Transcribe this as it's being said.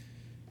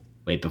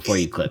Wait, before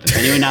you clip, if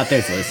anyone out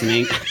there's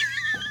listening,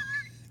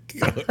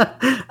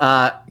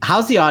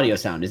 how's the audio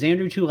sound? Is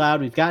Andrew too loud?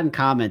 We've gotten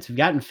comments, we've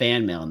gotten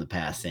fan mail in the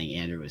past saying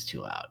Andrew was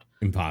too loud.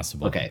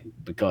 Impossible. Okay,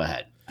 but go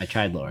ahead. I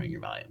tried lowering your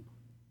volume.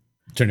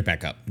 Turn it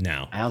back up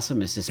now. I also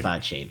missed a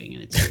spot shaving,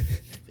 and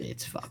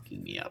it's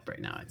fucking me up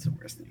right now. It's the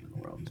worst thing in the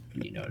world.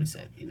 And you notice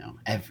it,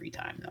 every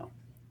time though. All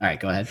right,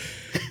 go ahead.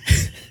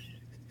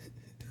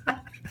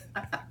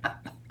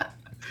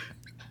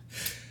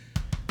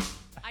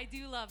 I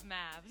do love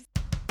Mavs.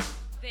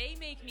 They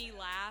make me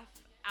laugh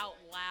out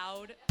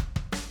loud.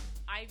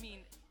 I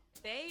mean,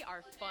 they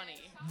are funny.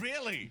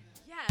 Really?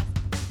 Yes.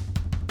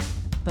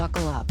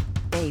 Buckle up,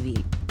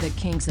 baby. The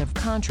kings of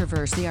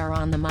controversy are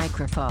on the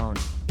microphone.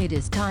 It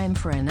is time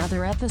for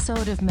another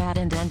episode of Matt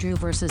and Andrew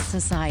versus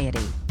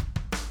Society.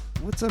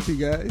 What's up, you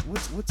guys?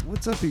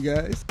 What's up, you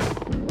guys?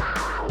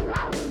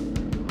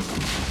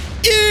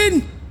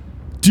 Indeed.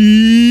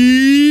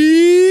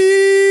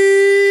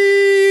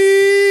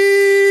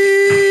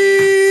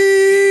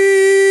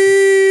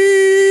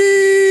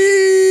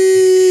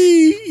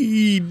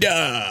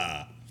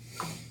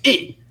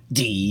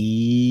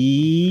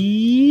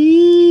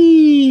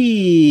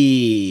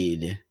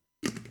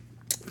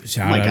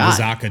 Shout out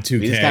to Zaka 2K.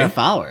 We just got a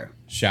follower.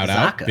 Shout Zaka.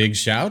 out. Big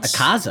shouts.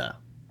 Akaza.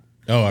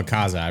 Oh,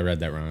 Akaza. I read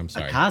that wrong. I'm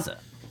sorry. Akaza.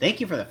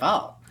 Thank you for the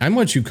follow. I'm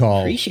what you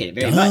call Appreciate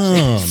it very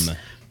much.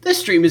 This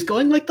stream is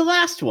going like the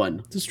last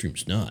one. This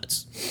stream's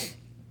nuts.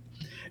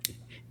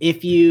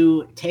 If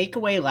you take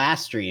away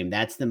last stream,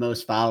 that's the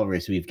most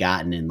followers we've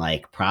gotten in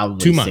like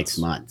probably 2 months. 6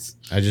 months.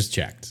 I just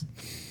checked.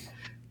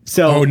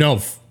 So Oh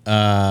no.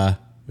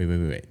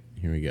 Wait.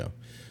 Here we go.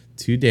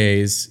 2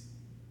 days.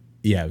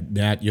 Yeah,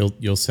 Matt,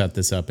 you'll set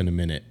this up in a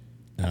minute.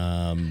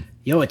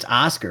 Yo, it's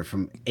Oscar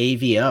from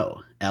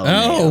AVO.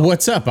 Oh,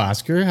 what's up,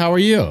 Oscar? How are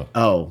you?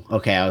 Oh,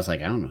 okay. I was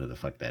like, I don't know who the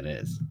fuck that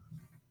is.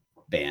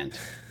 Band.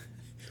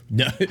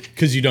 No,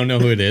 because you don't know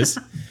who it is.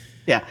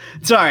 Yeah,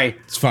 sorry.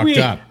 It's fucked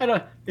up.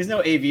 There's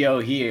no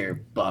AVO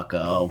here,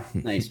 bucko.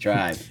 Nice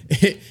try.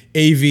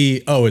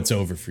 AV. Oh, it's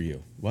over for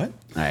you. What?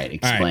 All right,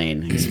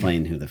 explain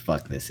who the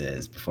fuck this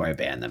is before I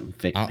ban them.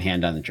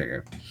 Hand on the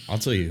trigger. I'll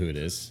tell you who it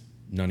is.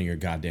 None of your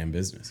goddamn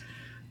business.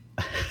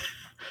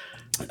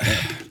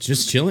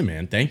 Just chilling,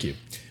 man. Thank you.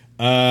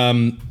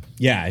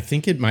 Yeah, I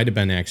think it might have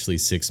been actually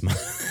 6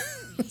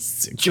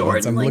 months.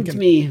 Jordan linked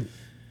me.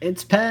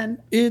 It's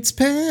Penn. It's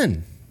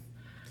Penn.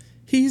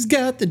 He's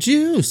got the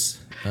juice.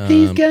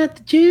 He's got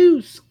the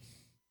juice.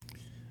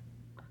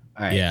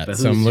 All right. Yeah, but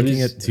so I'm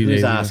looking at 2 days.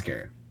 Who's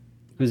Oscar?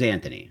 Who's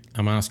Anthony?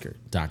 I'm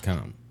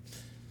Oscar.com.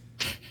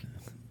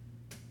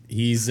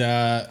 He's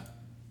a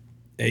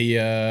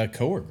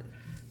coworker.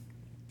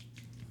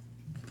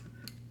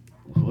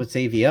 What's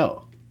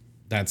AVO?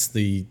 That's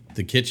the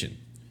kitchen.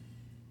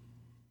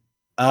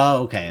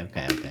 Oh, okay.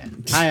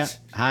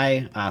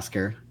 Hi,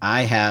 Oscar.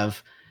 I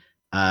have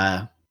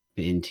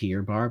been to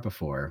your bar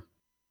before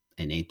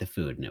and ate the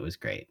food, and it was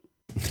great.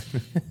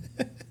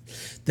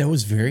 That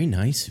was very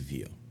nice of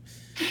you.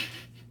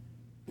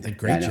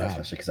 Great job.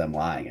 Especially because I'm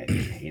lying. I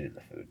hated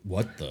the food.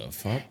 What the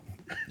fuck?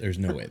 There's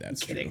no way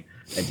that's kidding.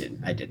 True.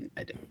 I didn't.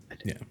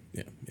 Yeah.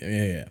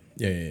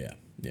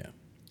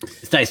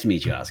 It's nice to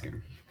meet you,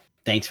 Oscar.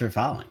 Thanks for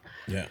following.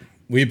 Yeah,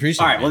 we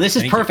appreciate it. All right, well, this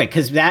is Thank perfect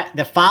because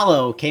the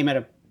follow came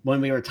when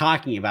we were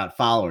talking about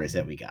followers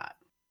that we got.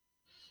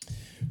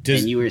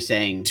 And you were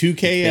saying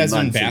 2K as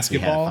in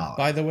basketball,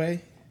 by the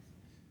way?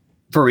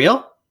 For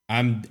real?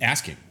 I'm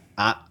asking.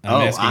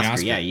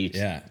 Oscar. Yeah,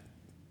 yeah.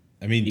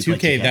 I mean,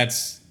 2K,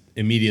 that's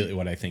immediately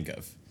what I think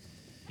of.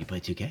 You play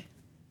 2K?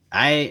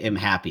 I am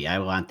happy. I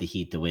want the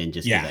Heat to win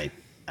just because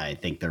I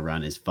think their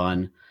run is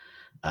fun.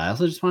 I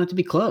also just want it to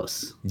be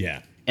close.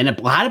 Yeah. And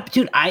a lot of,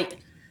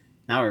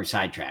 now we're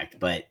sidetracked,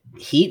 but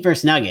Heat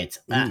versus Nuggets.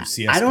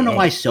 I don't know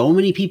why so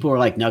many people are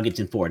like Nuggets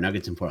in four.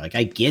 Like,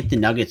 I get the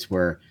Nuggets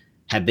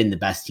have been the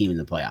best team in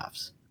the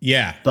playoffs.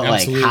 Yeah. But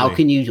absolutely. like, how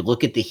can you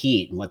look at the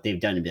Heat and what they've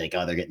done and be like,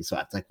 oh, they're getting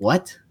swept? Like,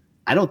 what?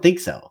 I don't think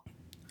so.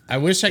 I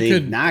wish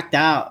They've knocked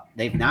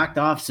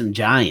off some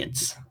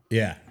giants.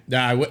 Yeah.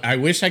 I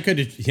wish I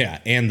could. Yeah.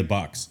 And the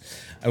Bucks.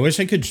 I wish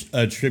I could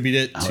attribute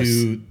it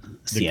to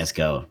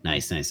CSGO.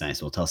 Nice.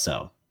 We'll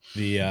tell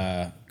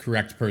the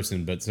correct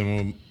person, but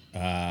someone,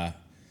 a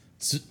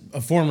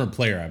former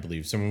player, I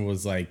believe. Someone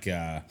was like,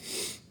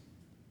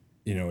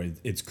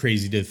 it's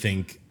crazy to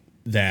think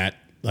that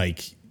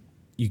like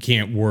you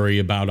can't worry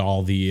about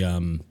all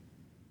the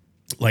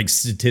like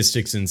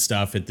statistics and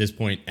stuff. At this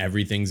point,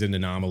 everything's an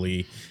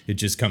anomaly. It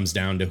just comes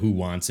down to who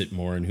wants it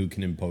more and who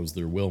can impose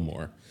their will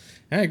more.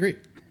 And I agree.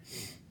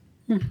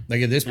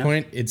 Like at this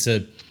point, it's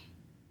this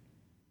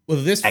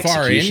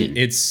far in,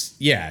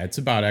 it's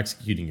about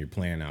executing your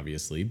plan,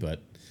 obviously,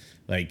 but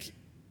like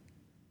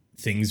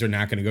things are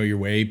not going to go your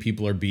way.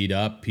 People are beat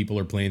up. People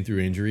are playing through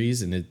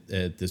injuries. And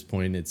at this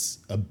point, it's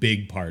a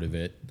big part of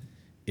it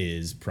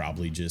is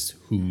probably just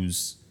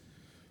who's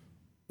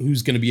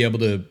going to be able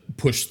to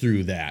push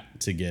through that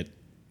to get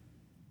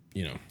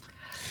the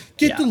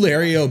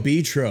Larry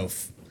O'B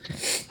trophy.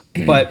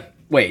 But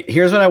wait,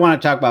 here's what I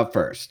want to talk about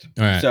first.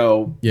 All right.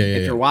 So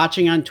if you're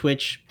watching on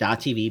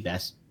twitch.tv,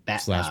 best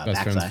Best Friends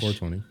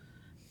 420.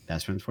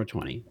 Best Friends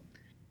 420.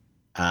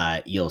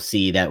 You'll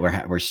see that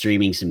we're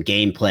streaming some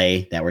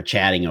gameplay that we're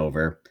chatting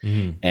over,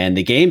 and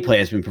the gameplay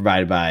has been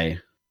provided by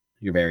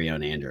your very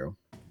own Andrew.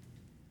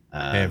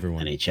 Hey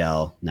everyone.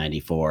 NHL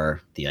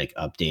 94, the like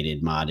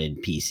updated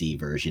modded PC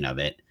version of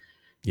it,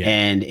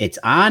 and it's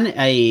on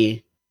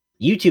a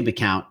YouTube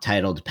account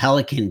titled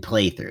Pelican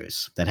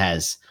Playthroughs that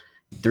has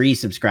 3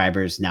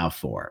 subscribers, now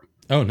 4.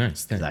 Oh,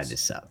 nice! Thanks. I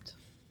just subbed.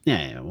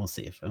 Yeah, we'll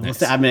see if we'll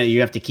see. I mean, you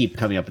have to keep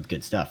coming up with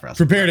good stuff.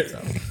 Prepare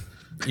to.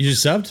 You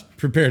just subbed.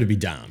 Prepare to be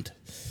downed.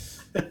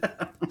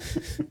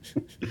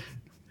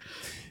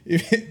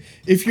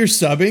 If you're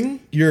subbing,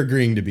 you're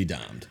agreeing to be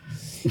downed.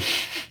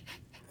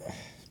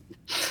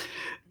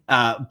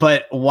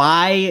 But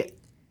why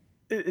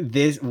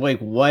this? Like,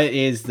 what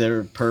is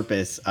the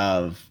purpose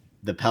of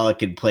the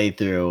Pelican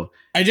Playthrough?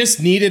 I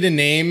just needed a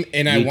name,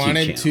 and YouTube I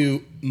wanted channel.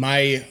 to.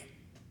 My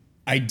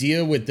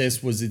idea with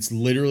this was it's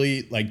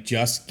literally like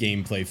just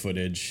gameplay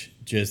footage,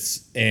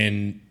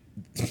 and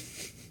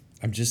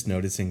I'm just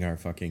noticing our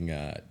fucking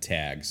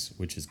tags,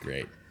 which is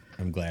great.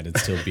 I'm glad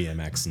it's still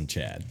BMX and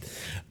Chad.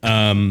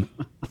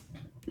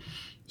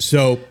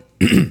 So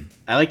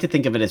I like to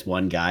think of it as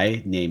one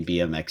guy named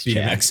BMX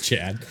Chad. BMX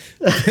Chad.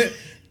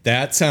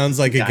 That sounds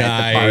like a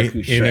guy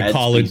in a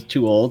Call of. He's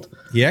too old.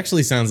 He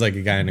actually sounds like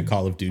a guy in a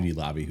Call of Duty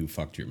lobby who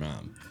fucked your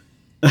mom.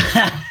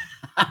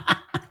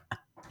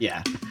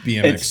 Yeah,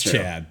 BMX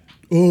Chad.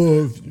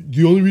 Oh,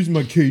 the only reason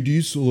my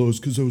KD's so low is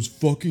because I was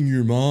fucking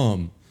your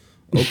mom.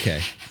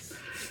 Okay.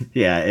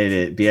 Yeah,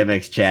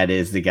 BMX Chad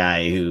is the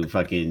guy who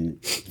fucking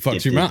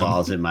fucked your mom.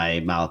 Balls in my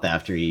mouth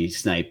after he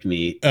sniped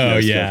me. Oh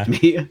yeah.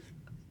 Me.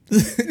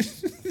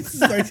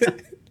 It's like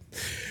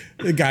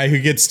the guy who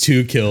gets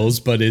 2 kills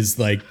but is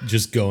like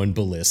just going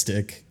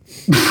ballistic.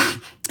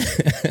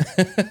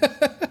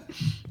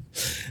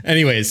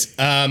 Anyways,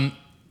 so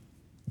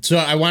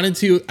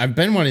I've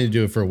been wanting to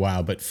do it for a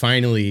while, but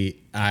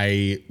finally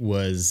I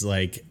was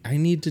like, I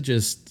need to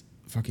just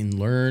fucking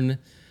learn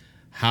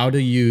how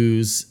to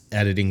use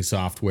editing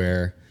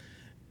software,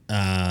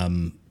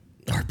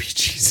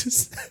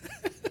 RPGs.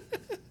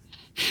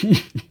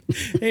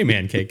 Hey,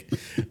 man cake.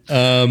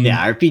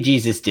 Yeah,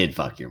 RPGs just did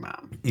fuck your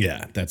mom.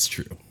 Yeah, that's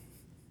true.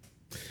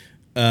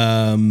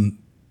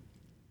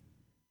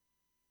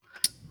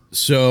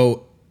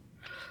 So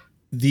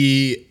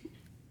you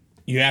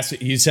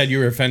said you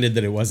were offended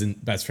that it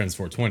wasn't Best Friends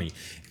 420,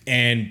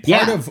 and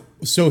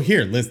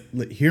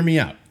hear me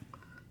out.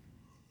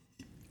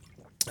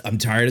 I'm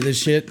tired of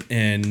this shit,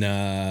 and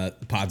the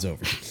pod's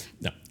over.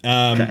 No.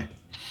 Okay.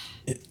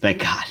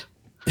 Thank God.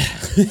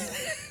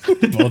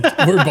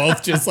 We're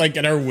both just like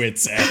at our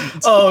wits'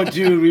 end. Oh,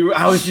 dude,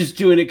 I was just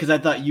doing it because I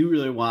thought you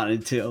really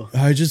wanted to.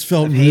 I just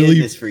felt I've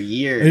hated this for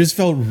years. I just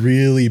felt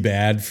really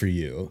bad for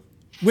you.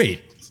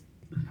 Wait,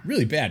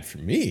 really bad for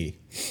me?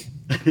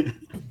 I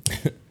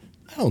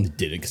only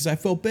did it because I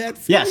felt bad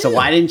for you. Yeah, so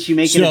why didn't you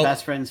make it a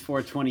Best Friends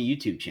 420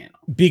 YouTube channel?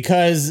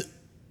 Because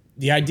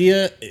the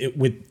idea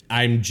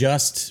I'm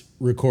just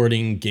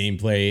recording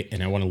gameplay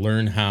and I want to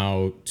learn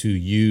how to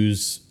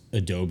use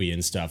Adobe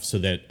and stuff so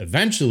that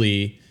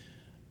eventually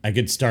I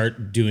could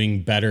start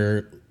doing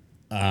better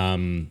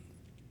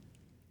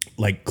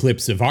like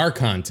clips of our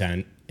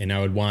content, and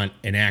I would want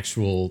an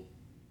actual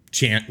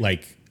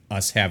like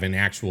us have an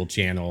actual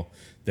channel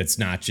that's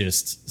not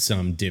just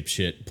some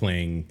dipshit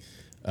playing.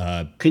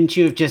 Couldn't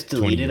you have just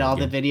deleted all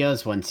the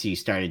videos once you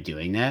started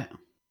doing that?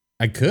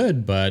 I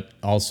could, but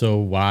also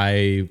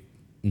why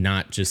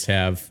not just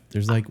have,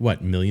 there's like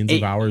what, millions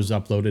of hours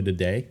uploaded a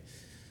day?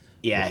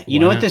 Yeah. You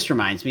know what this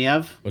reminds me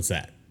of? What's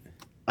that?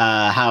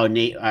 How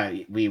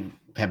we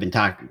have been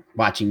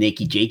watching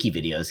Nakey Jakey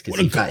videos because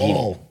he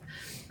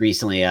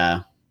recently,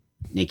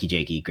 Nakey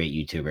Jakey, great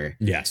YouTuber.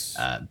 Yes.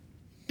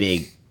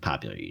 Big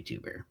popular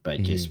YouTuber,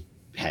 but just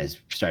has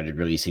started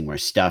releasing more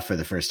stuff for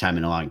the first time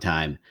in a long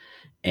time.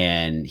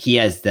 And he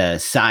has the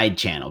side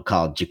channel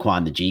called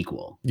Jaquan the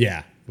Jequel.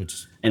 Yeah.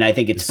 And I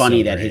think it's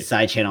funny that his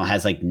side channel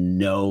has like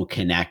no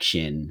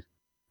connection.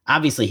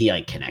 Obviously he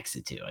like connects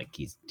it to, like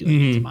he's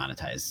doing it to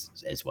monetize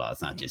as well.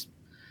 It's not just,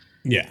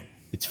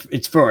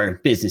 it's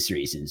for business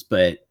reasons,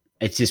 but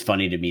it's just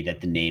funny to me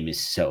that the name is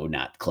so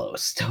not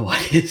close to what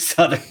his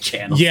other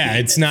channel. Yeah.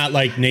 It's not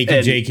like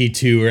Naked Jakey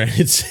 2 or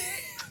it's.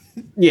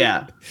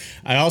 Yeah.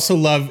 I also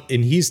love,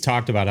 and he's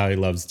talked about how he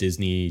loves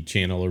Disney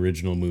Channel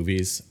original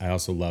movies. I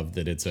also love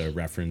that it's a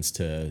reference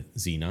to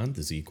Xenon,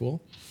 the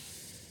sequel.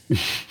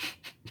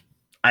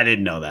 I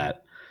didn't know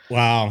that.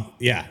 Wow.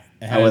 Yeah.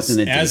 I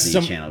wasn't a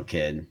Disney Channel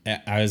kid.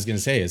 I was going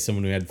to say, as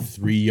someone who had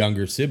 3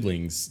 younger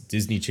siblings,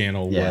 Disney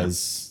Channel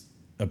was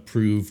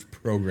approved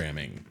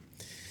programming.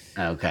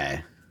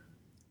 Okay.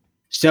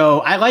 So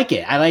I like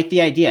it. I like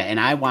the idea, and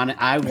I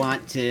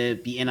want to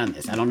be in on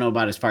this. I don't know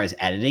about as far as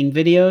editing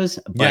videos,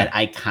 but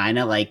I kind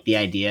of like the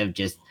idea of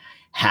just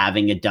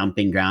having a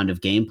dumping ground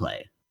of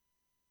gameplay.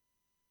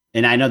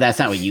 And I know that's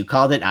not what you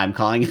called it. I'm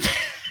calling it.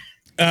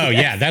 Oh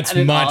yeah, that's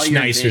much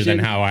nicer than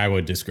how I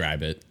would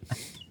describe it.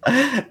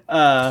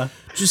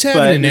 Just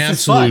having an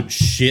absolute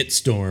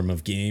shitstorm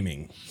of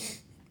gaming.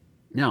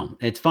 No,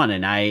 it's fun.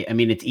 And I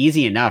mean, it's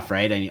easy enough,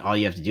 right? I mean, all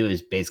you have to do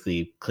is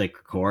basically click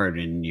record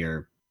and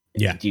you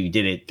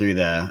did it through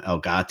the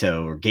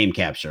Elgato or Game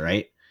Capture,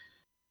 right?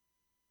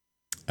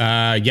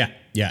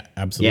 Yeah,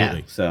 absolutely.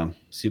 Yeah, so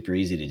super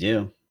easy to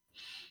do.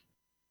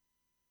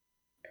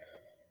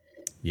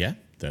 Yeah,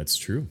 that's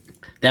true.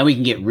 Then we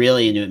can get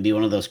really into it and be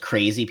one of those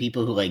crazy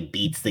people who like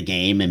beats the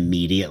game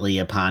immediately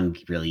upon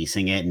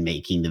releasing it and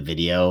making the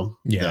video.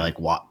 Yeah. The like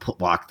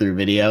walk through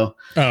video.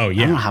 Oh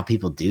yeah. I don't know how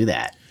people do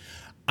that.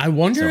 I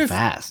wonder so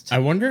fast. I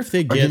wonder if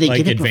they get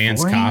like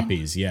advanced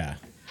copies. Yeah.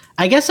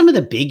 I guess some of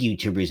the big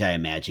YouTubers I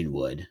imagine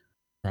would.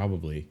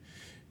 Probably.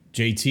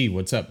 JT,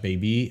 what's up,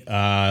 baby?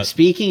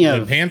 Speaking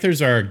of, the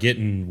Panthers are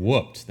getting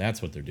whooped.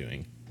 That's what they're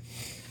doing.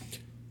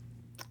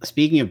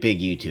 Speaking of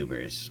big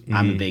YouTubers,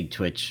 I'm a big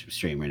Twitch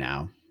streamer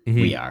now.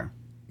 We are.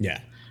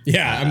 Yeah.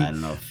 Yeah. I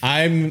don't know.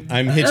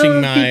 I'm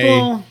hitching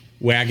my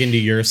wagon to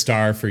your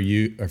star for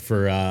you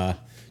for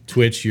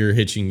Twitch. You're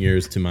hitching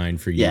yours to mine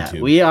for YouTube.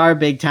 Yeah, we are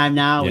big time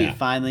now. Yeah. We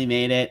finally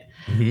made it.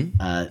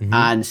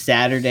 On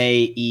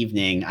Saturday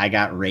evening, I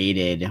got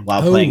raided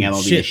while playing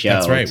MLB The Show.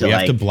 That's right. We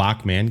have to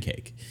block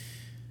Mancake.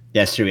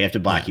 That's true. We have to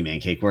block you,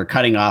 Mancake. We're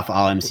cutting off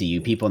all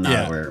MCU people now.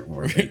 Yeah.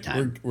 We're big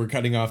time. We're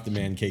cutting off the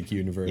Mancake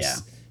universe. Yeah.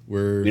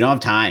 We don't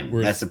have time.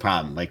 That's the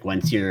problem. Like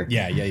once you're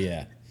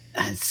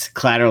it's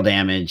collateral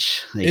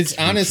damage. Like, it's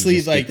honestly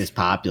like this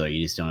popular,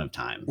 you just don't have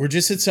time. We're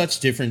just at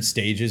such different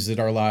stages in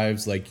our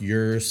lives. Like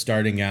you're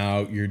starting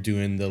out, you're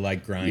doing the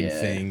like grind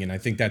thing, and I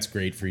think that's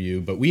great for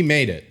you. But we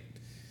made it.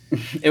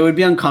 It would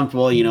be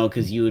uncomfortable, you know,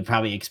 because you would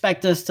probably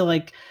expect us to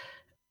like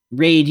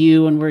raid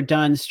you when we're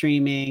done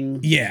streaming.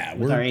 Yeah,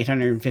 with our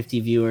 850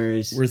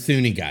 viewers. We're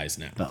Thune guys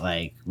now, but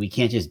like we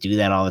can't just do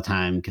that all the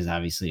time because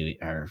obviously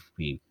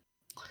we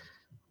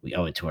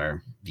owe it to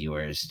our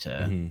viewers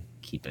to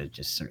keep it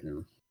just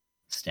certain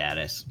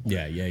status.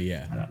 Yeah.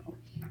 I don't know.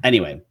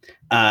 Anyway,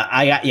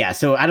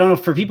 so I don't know,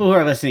 for people who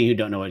are listening who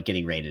don't know what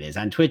getting rated is,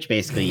 on Twitch,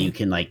 basically you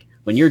can like,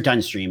 when you're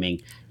done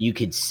streaming, you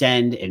could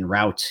send and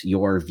route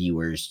your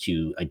viewers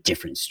to a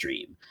different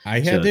stream. I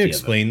had to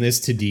explain this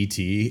to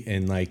DT,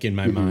 and like in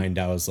my mind,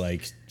 I was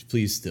like,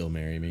 please still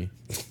marry me.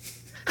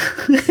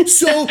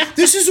 So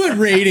this is what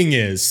rating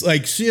is.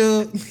 Like,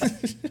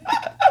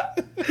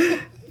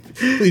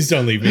 please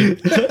don't leave me.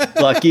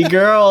 Lucky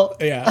girl.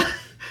 Yeah.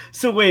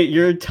 So wait,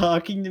 you're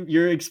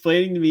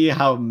explaining to me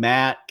how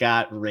Matt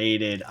got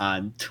rated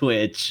on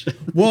Twitch.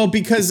 Well,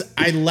 because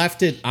I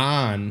left it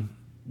on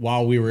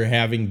while we were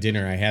having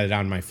dinner. I had it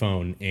on my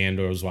phone and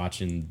I was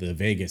watching the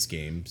Vegas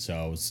game.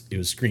 So it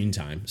was screen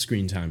time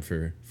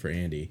for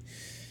Andy.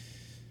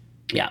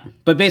 Yeah.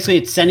 But basically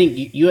it's sending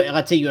you,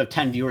 let's say you have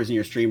 10 viewers in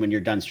your stream. When you're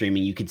done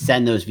streaming, you could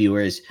send those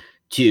viewers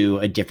to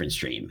a different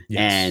stream. Yes.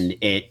 And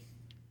it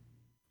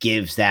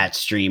gives that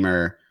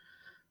streamer,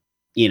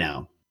 you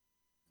know,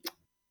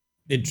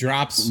 it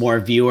drops more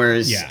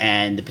viewers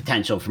and the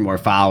potential for more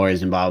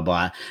followers and blah,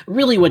 blah, blah.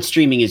 Really what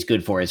streaming is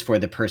good for is for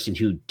the person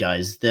who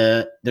does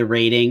the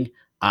rating,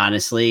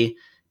 honestly,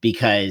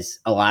 because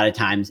a lot of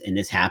times, and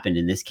this happened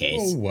in this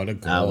case, what a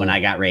goal. When I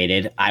got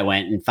rated, I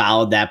went and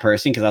followed that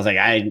person because I was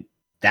like,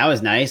 that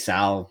was nice.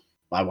 I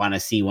want to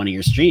see one of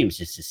your streams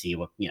just to see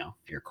what, you know,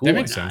 if you're cool. That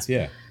makes sense.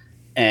 Yeah.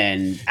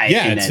 And I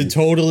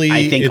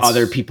think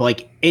other people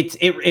like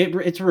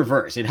it's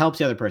reverse. It helps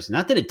the other person.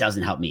 Not that it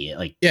doesn't help me.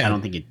 Like, I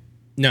don't think it.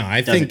 No,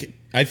 I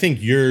think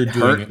you're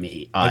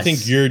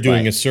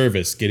doing a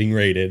service getting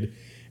rated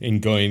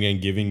and going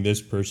and giving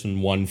this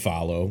person one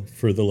follow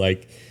for the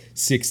like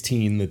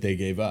 16 that they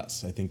gave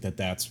us. I think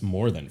that's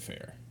more than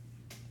fair.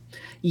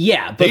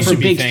 Yeah, but for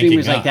big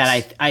streamers like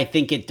that, I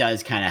think it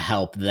does kind of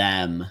help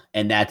them,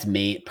 and that's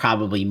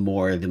probably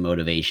more the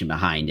motivation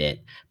behind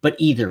it. But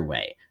either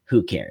way,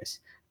 who cares?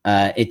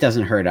 It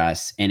doesn't hurt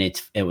us, and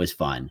it was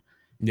fun.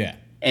 Yeah.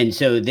 And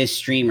so this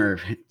streamer,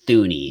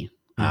 Thune,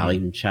 I'll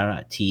even shout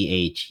out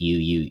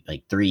THUU,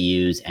 like 3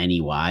 U's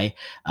NEY,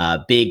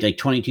 big, like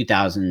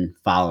 22,000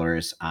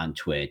 followers on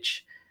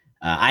Twitch.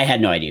 I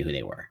had no idea who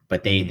they were,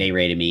 but they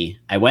rated me.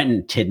 I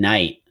went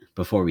tonight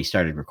before we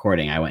started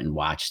recording. I went and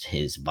watched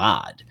his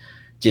VOD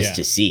just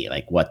to see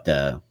like what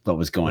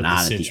was going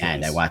on at the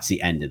end. I watched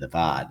the end of the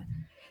VOD,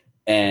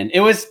 and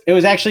it was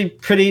actually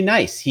pretty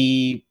nice.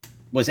 He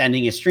was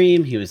ending his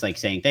stream. He was like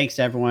saying thanks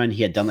to everyone.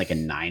 He had done like a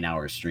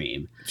 9-hour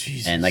stream.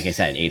 Jesus. And like I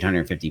said,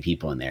 850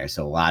 people in there.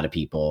 So a lot of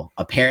people.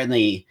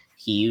 Apparently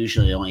he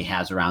usually only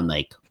has around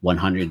like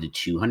 100 to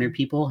 200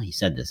 people. He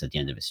said this at the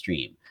end of his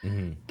stream.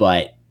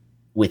 But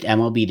with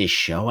MLB The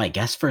Show, I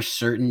guess for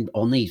certain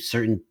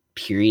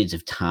periods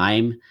of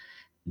time,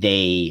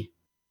 you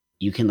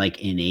can like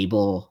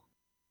enable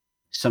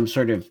some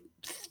sort of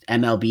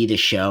MLB The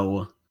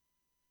Show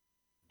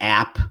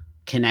app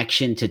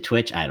connection to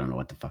Twitch. I don't know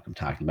what the fuck I'm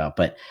talking about,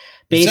 but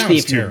basically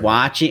if you're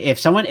watching,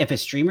 if a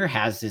streamer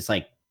has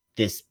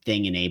this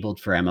thing enabled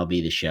for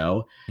MLB The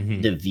Show,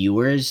 the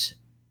viewers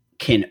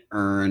can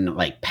earn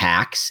like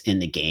packs in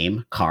the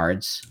game,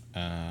 cards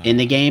in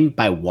the game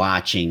by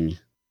watching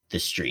the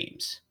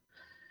streams.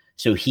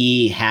 So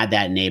he had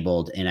that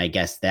enabled, and I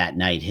guess that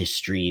night his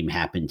stream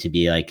happened to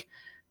be like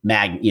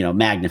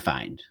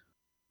magnified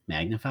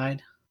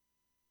magnified,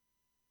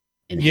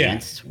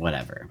 enhanced,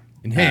 whatever.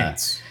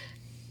 Enhance.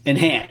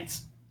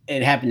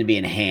 It happened to be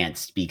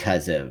enhanced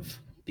because of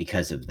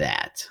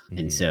that.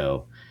 And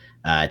so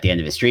at the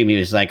end of his stream, he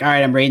was like, all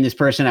right, I'm rating this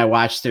person. I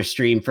watched their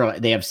stream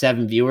they have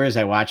 7 viewers.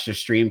 I watched their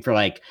stream for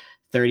like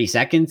 30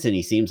 seconds and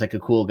he seems like a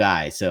cool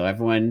guy. So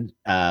everyone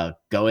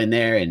go in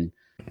there and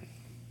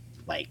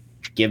like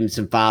give him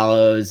some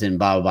follows and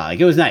blah, blah, blah. Like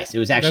it was nice. It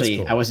was actually,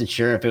 cool. I wasn't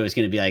sure if it was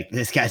going to be like,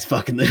 this guy's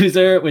fucking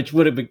loser, which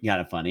would have been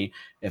kind of funny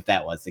if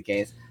that was the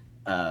case.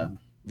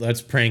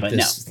 Let's prank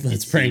this.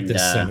 Let's prank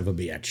this son of a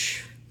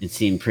bitch. It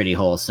seemed pretty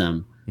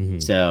wholesome.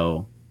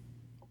 So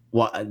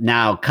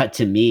now cut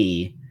to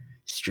me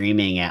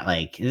streaming at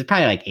like, it was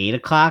probably like 8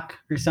 o'clock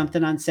or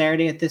something on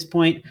Saturday at this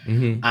point.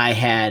 I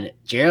had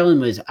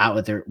Geraldine was out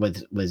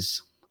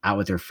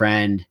with her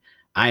friend.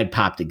 I had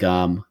popped a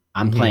gum.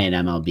 I'm playing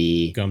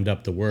MLB. Gummed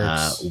up the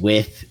works.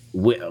 With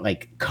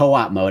like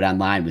co-op mode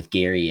online with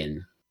Gary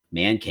and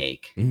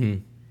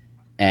Mancake.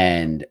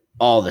 And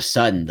all of a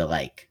sudden the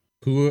like,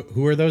 who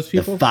are those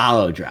people? The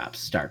follow drops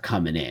start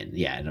coming in.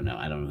 Yeah, I don't know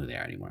who they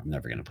are anymore. I'm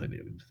never going to play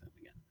video games with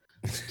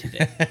them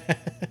again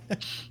today.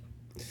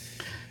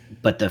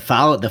 But the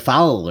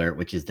follow alert,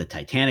 which is the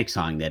Titanic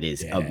song that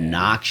is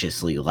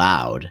obnoxiously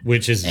loud,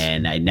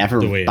 and I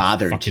never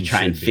bothered to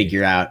try and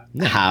figure out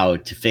how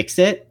to fix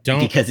it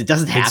because it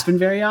doesn't happen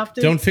very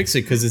often. Don't fix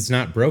it because it's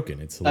not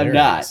broken. It's hilarious. I'm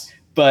not,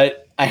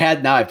 but I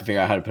have to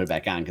figure out how to put it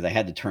back on because I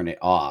had to turn it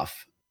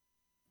off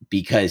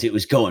because it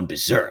was going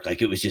berserk.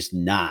 Like it was just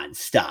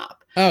nonstop.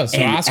 Oh,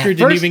 so Oscar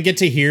didn't even get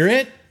to hear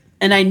it?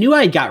 And I knew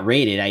I got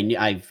rated. I knew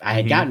I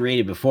had gotten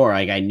rated before.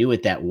 Like I knew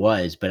what that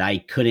was, but I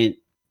couldn't.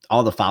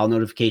 All the follow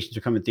notifications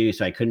are coming through,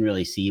 so I couldn't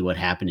really see what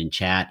happened in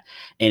chat.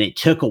 And it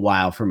took a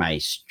while for my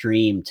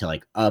stream to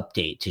like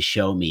update to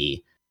show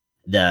me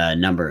the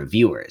number of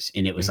viewers,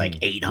 and it was like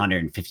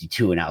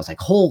 852, and I was like,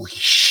 "Holy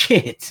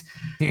shit!"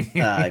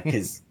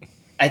 Because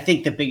I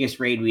think the biggest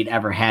raid we'd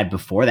ever had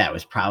before that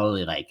was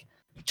probably like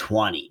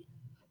 20,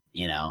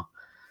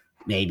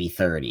 maybe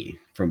 30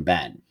 from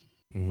Ben.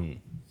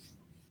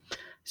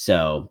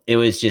 So it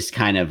was just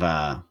kind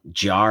of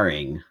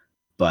jarring,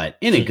 but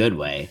in a good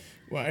way.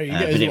 Why are you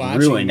guys but it watching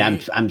ruined.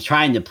 Me? I'm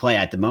trying to play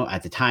at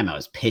the time I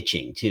was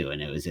pitching too,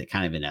 and it was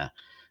kind of in a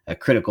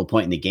critical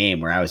point in the game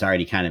where I was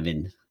already kind of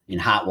in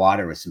hot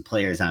water with some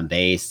players on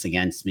base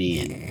against me,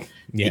 and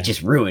it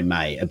just ruined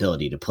my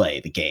ability to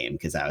play the game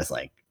because I was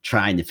like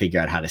trying to figure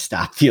out how to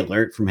stop the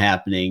alert from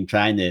happening,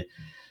 trying to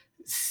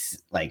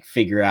like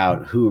figure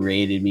out who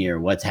rated me or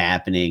what's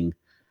happening.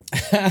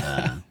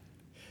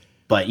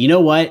 But you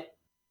know what?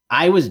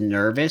 I was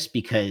nervous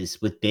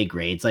because with big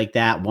raids like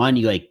that,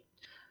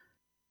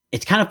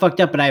 it's kind of fucked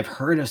up, but I've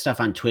heard of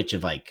stuff on Twitch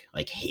of like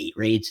hate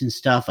raids and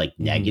stuff, like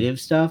negative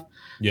stuff.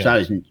 Yeah. So I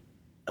was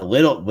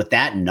with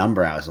that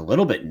number, I was a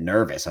little bit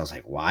nervous. I was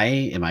like, why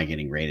am I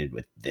getting raided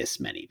with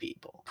this many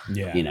people?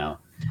 Yeah.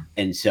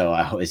 And so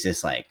I was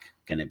just like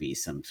going to be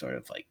some sort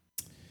of like,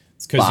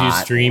 it's because you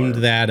streamed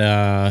that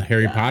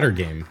Harry Potter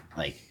game.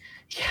 Like,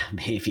 yeah,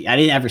 maybe I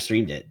didn't ever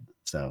streamed it.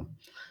 So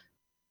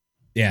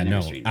yeah,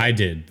 no, I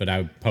did, but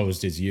I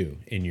posed as you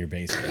in your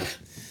basement.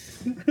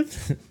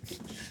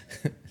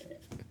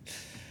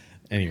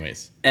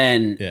 Anyways.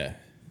 And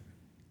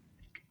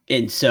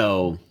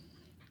so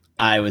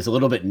I was a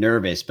little bit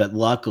nervous, but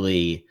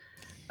luckily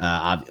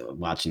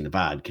watching the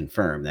VOD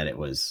confirmed that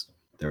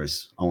there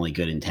was only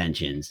good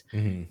intentions.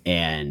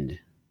 And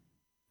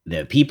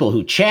the people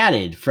who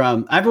chatted,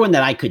 from everyone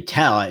that I could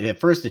tell, at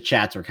first the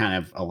chats were kind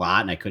of a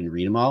lot and I couldn't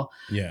read them all.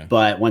 Yeah.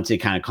 But once it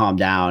kind of calmed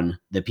down,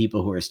 the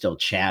people who were still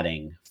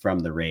chatting from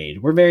the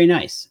raid were very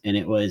nice. And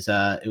it was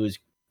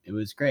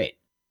great.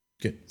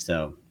 Good.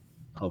 So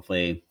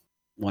hopefully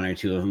one or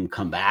two of them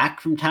come back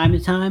from time to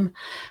time,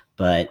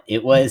 but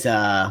it was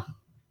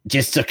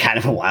just a kind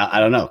of a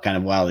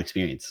wild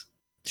experience,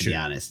 to be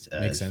honest,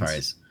 as far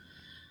as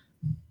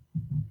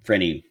for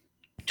any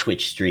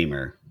Twitch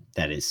streamer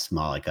that is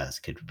small like us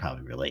could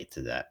probably relate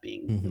to that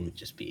being, it would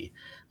just be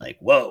like,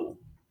 whoa.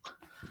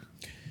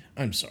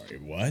 I'm sorry,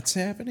 what's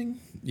happening?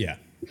 Yeah.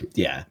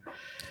 Yeah.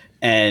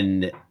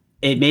 And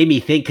it made me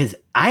think, because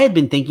I had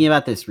been thinking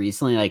about this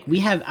recently. Like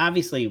we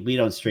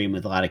don't stream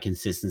with a lot of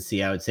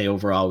consistency. I would say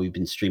overall we've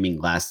been streaming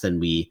less than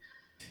we're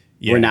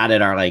not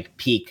at our like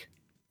peak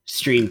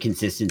stream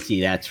consistency.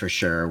 That's for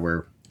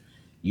sure.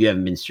 You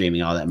haven't been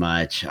streaming all that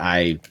much.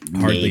 I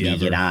hardly maybe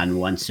get on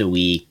once a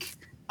week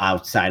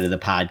outside of the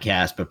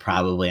podcast, but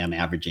probably I'm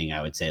averaging,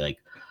 I would say like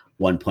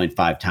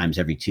 1.5 times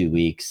every 2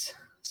 weeks,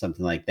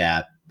 something like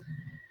that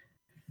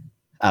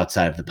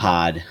outside of the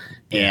pod.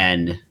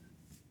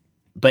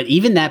 But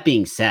even that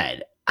being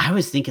said, I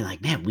was thinking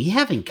like, man, we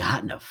haven't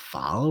gotten a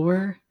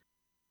follower.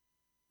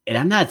 And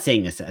I'm not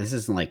saying this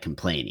isn't like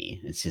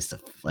complaining. It's just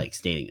like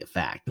stating the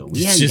fact, but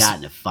we haven't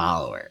gotten a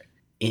follower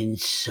in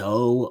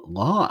so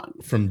long.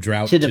 From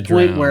drought to the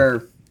point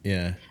where,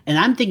 and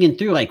I'm thinking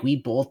through, like we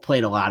both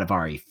played a lot of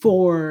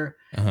RE4.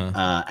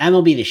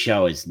 MLB The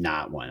Show is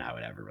not one I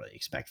would ever really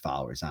expect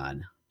followers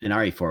on. And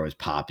RE4 was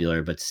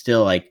popular, but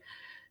still like,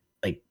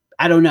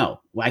 I don't know.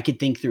 I could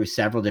think through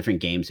several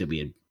different games that we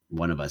had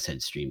one of us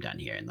had streamed on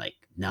here and like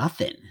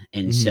nothing.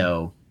 And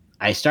so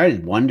I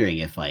started wondering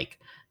if like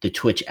the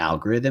Twitch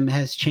algorithm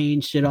has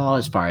changed at all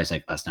as far as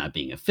like us not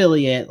being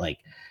affiliate. Like,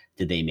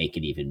 did they make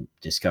it even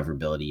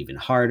discoverability even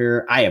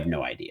harder? I have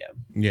no idea.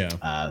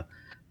 Yeah.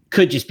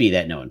 Could just be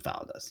that no one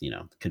followed us,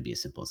 could be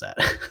as simple as that.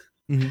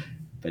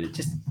 But it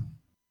just,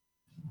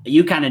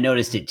 you kind of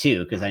noticed it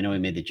too, because I know we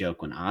made the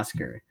joke when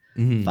Oscar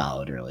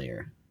followed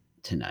earlier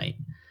tonight.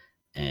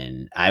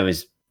 And I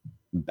was,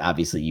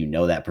 obviously,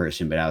 that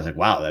person, but I was like,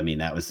 wow, I mean,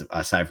 that was,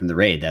 aside from the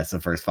raid, that's the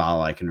first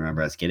follow I can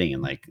remember us getting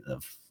in like a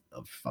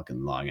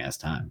fucking long ass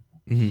time.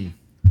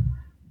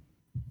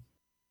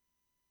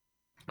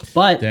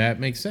 But that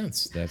makes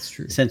sense. That's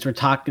true. Since we're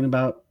talking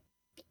about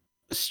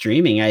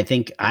streaming, I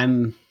think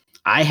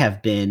I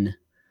have been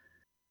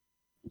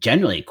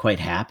generally quite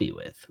happy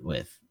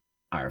with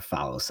our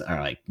follows, or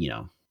like,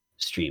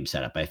 stream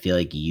setup. I feel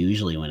like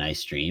usually when I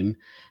stream,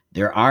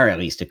 there are at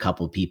least a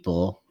couple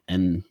people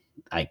and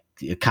a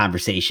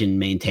conversation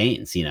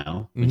maintains,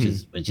 which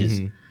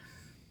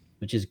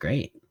is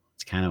great.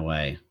 It's kind of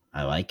why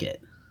I like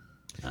it.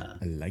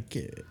 I like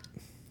it.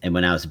 And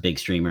when I was a big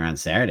streamer on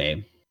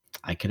Saturday,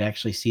 I could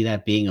actually see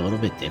that being a little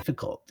bit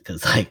difficult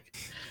because like,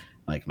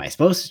 am I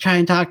supposed to try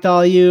and talk to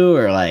all you,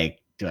 or like,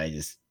 do I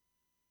just?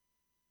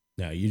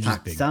 No, you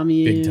just big time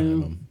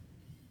them.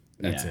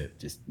 That's it.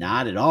 Just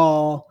not at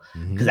all.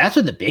 Because that's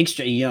what the big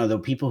stream, the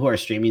people who are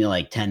streaming to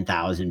like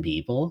 10,000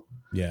 people.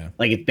 Yeah.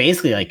 Like it's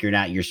basically like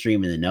you're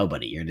streaming to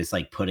nobody. You're just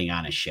like putting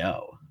on a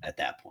show at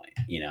that point,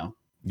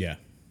 Yeah.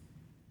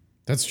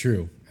 That's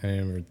true. I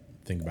never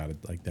think about it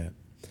like that.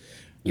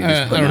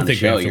 I don't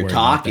think you're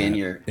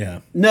talking.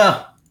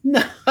 No,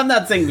 I'm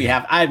not saying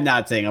I'm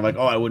not saying I'm like,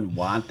 oh, I wouldn't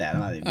want that. I'm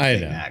not even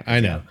saying that.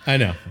 I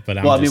know.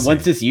 But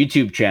once this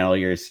YouTube channel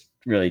yours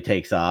really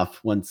takes off,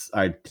 once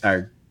our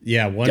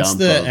once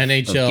the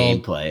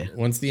NHL gameplay,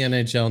 once the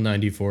NHL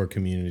 94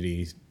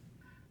 community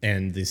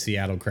and the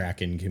Seattle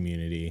Kraken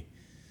community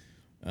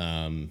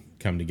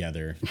come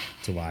together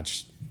to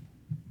watch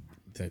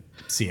the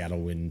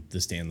Seattle win the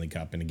Stanley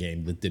Cup in a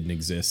game that didn't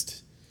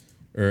exist,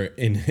 or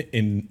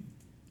in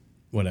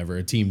whatever,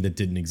 a team that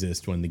didn't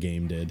exist when the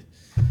game did.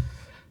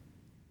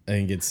 I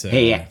think it's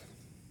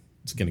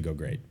gonna go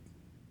great.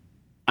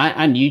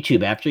 On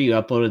YouTube, after you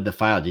uploaded the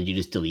file, did you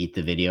just delete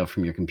the video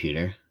from your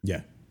computer?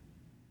 Yeah.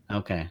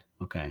 Okay.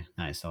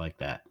 Nice. I like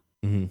that.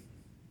 I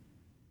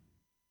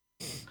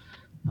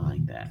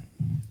like that.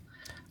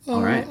 Oh,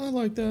 all right. I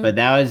like that. But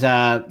that was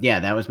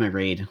that was my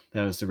raid.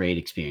 That was the raid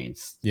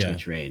experience. Yeah.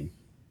 Twitch raid.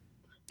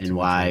 And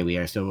why we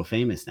are so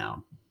famous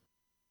now.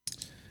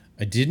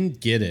 I didn't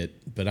get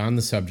it, but on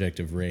the subject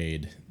of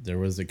raid, there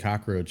was a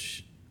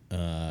cockroach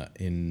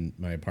in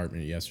my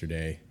apartment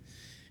yesterday,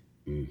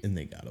 and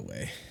they got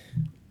away.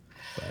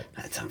 But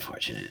that's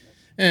unfortunate.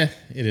 It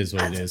is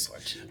what it is.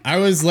 I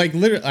was like,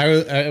 literally,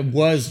 I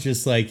was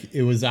just like,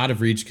 it was out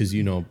of reach because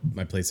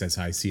my place has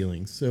high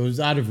ceilings, so it was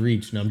out of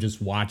reach, and I'm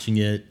just watching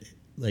it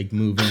like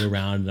moving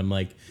around, and I'm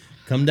like,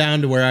 come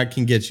down to where I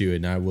can get you,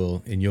 and I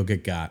will, and you'll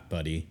get got,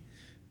 buddy.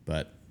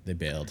 But they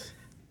bailed.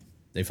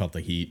 They felt the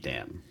heat.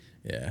 Damn.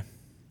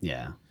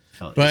 Yeah.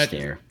 Felt but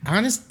stare.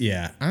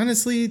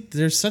 Honestly,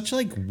 there's such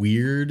like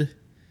weird.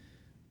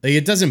 Like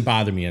it doesn't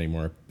bother me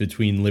anymore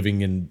between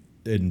living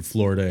in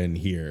Florida and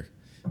here.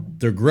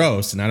 They're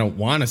gross, and I don't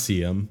want to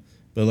see them.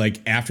 But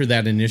like after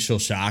that initial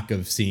shock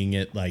of seeing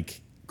it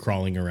like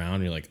crawling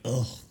around, you're like,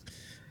 oh,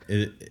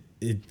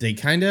 they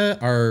kind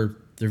of are.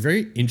 They're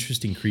very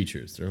interesting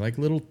creatures. They're like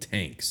little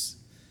tanks.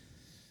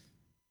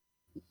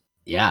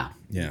 Yeah,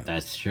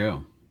 that's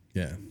true.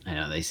 Yeah, I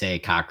know they say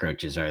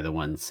cockroaches are the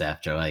ones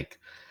after like,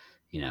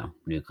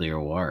 nuclear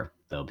war.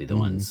 They'll be the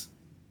ones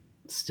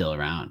still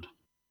around.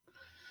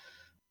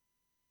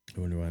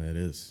 I wonder why that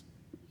is.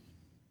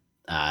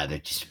 They're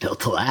just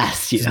built to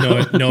last.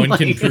 No one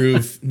can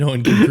prove. No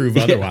one can prove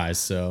otherwise.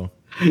 So.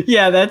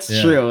 Yeah, that's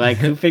true. Like,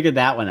 who figured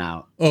that one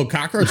out? Oh,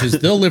 cockroaches,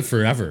 they'll live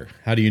forever.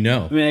 How do you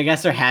know? I mean, I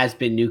guess there has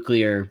been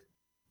nuclear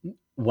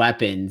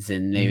weapons,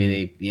 and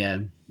maybe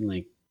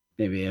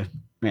maybe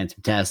ran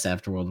some tests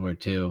after World War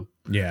II.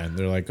 Yeah,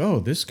 they're like, oh,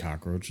 this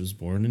cockroach was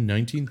born in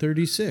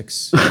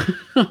 1936.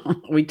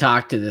 We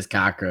talked to this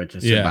cockroach,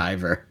 a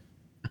survivor.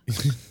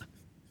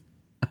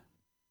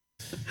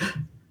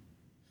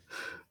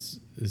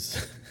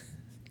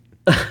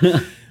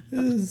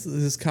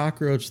 This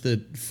cockroach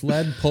that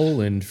fled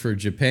Poland for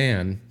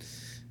Japan.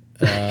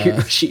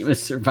 Hiroshima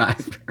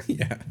survivor.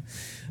 Yeah.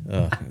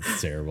 Oh,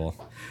 that's terrible.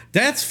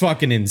 That's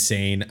fucking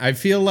insane. I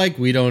feel like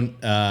we don't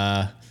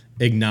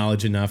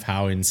acknowledge enough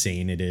how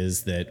insane it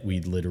is that we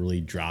literally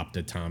dropped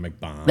atomic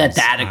bombs.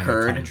 That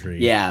occurred.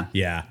 Yeah.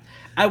 Yeah.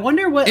 I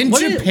wonder what in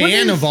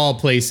Japan of all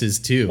places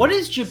too. What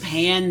is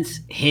Japan's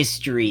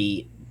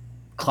history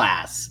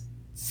class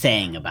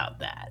saying about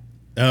that?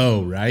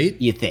 Oh, right.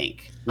 You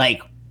think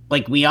like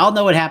we all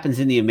know what happens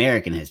in the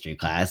American history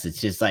class.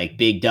 It's just like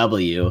big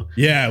W.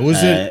 Yeah,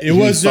 it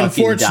was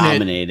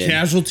unfortunate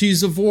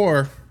casualties of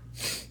war.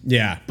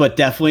 Yeah, but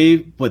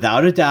definitely,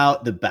 without a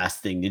doubt, the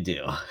best thing to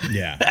do.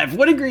 Yeah,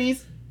 everyone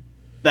agrees.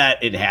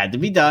 that it had to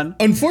be done.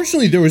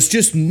 Unfortunately, there was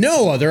just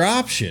no other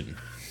option.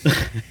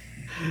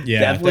 Yeah,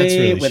 definitely, that's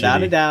really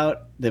without shitty. a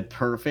doubt, the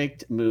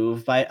perfect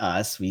move by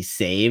us. We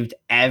saved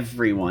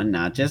everyone,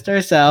 not just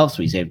ourselves.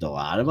 We saved a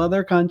lot of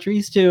other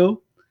countries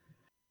too.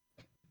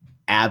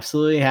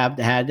 Absolutely had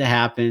to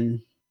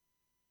happen.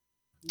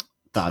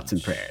 Thoughts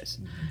and prayers.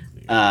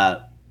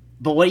 But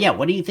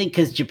what do you think?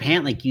 Because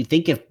Japan, like, you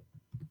think if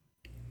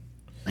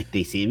like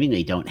they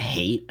seemingly don't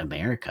hate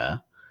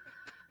America.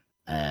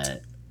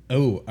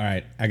 All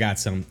right. I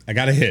got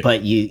a hit.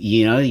 But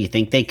you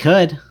think they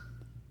could.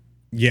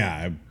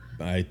 Yeah,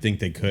 I think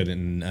they could.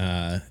 And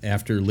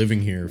after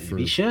living here for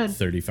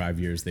 35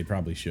 years, they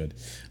probably should.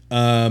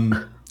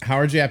 How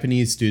are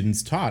Japanese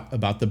students taught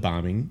about the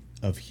bombing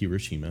of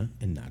Hiroshima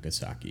and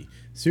Nagasaki?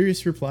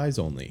 Serious replies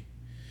only.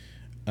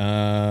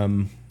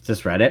 Is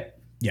this Reddit?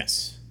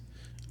 Yes.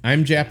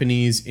 I'm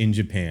Japanese in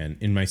Japan.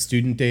 In my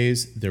student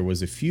days, there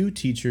was a few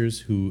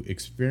teachers who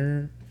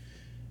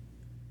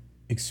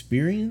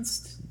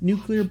experienced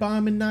nuclear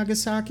bomb in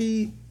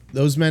Nagasaki.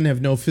 Those men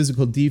have no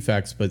physical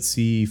defects, but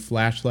see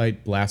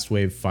flashlight, blast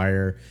wave,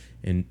 fire,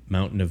 and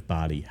mountain of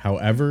body.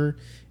 However,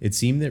 it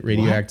seemed that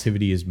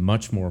radioactivity is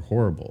much more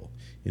horrible.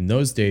 In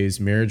those days,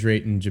 marriage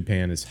rate in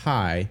Japan is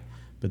high,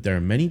 but there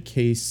are many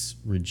case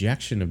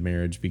rejection of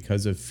marriage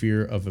because of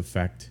fear of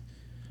effect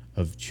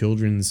of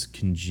children's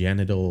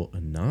congenital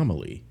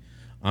anomaly.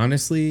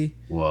 Honestly,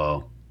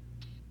 whoa.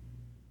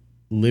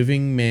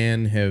 Living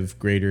man have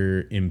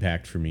greater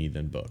impact for me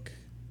than book.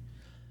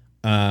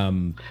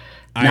 Didn't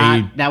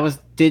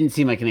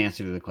seem like an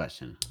answer to the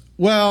question.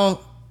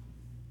 Well,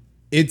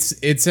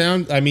 it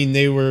sounds. I mean,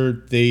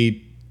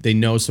 they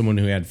know someone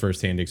who had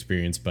firsthand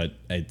experience, but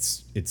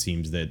it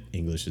seems that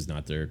English is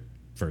not their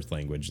first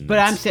language. And but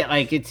I'm saying,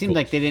 like, it seems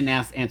like they didn't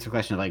answer the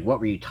question of, like,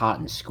 what were you taught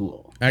in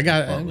school?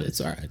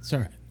 It's all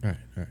right. All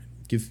right.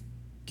 Give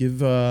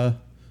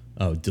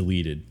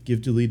deleted.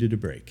 Give deleted a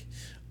break.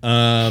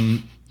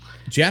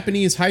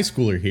 Japanese high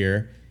schooler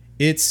here.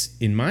 It's,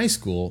 in my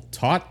school,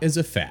 taught as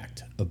a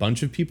fact. A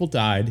bunch of people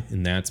died,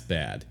 and that's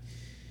bad.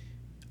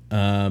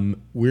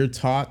 We're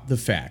taught the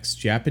facts.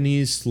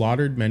 Japanese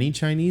slaughtered many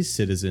Chinese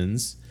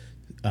citizens,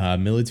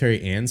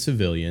 military and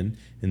civilian,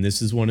 and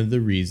this is one of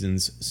the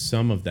reasons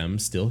some of them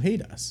still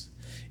hate us.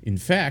 In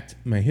fact,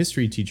 my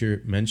history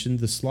teacher mentioned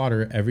the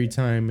slaughter every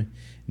time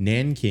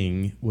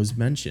Nanking was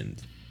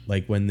mentioned,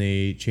 like when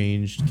they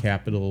changed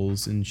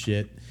capitals and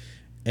shit,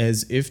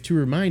 as if to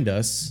remind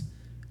us,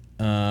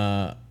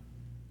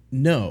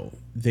 no,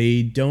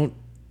 they don't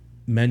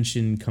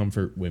mention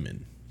comfort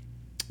women.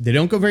 They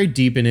don't go very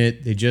deep in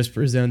it. They just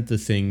present the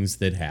things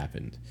that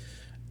happened.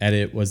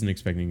 Edit, wasn't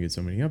expecting to get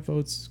so many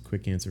upvotes.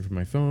 Quick answer from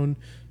my phone.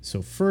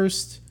 So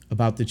first,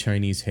 about the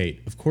Chinese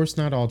hate. Of course,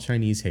 not all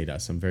Chinese hate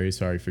us. I'm very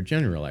sorry for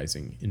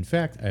generalizing. In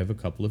fact, I have a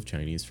couple of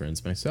Chinese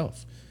friends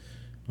myself.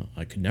 Well,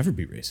 I could never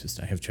be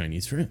racist. I have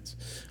Chinese friends.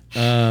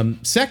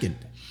 Second,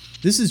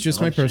 this is just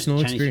my personal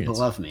experience.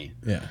 People love me.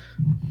 Yeah.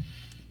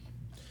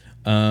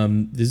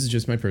 This is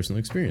just my personal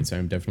experience.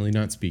 I'm definitely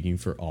not speaking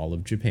for all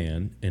of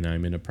Japan, and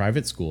I'm in a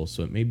private school,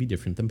 so it may be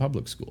different than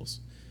public schools.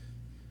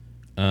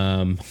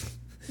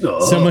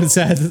 Someone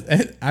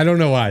said, I don't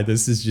know why,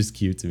 this is just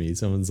cute to me.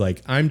 Someone's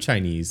like, I'm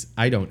Chinese.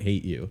 I don't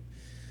hate you.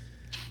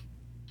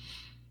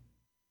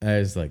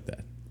 I just like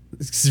that.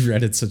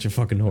 Reddit's such a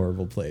fucking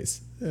horrible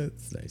place.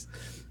 That's nice.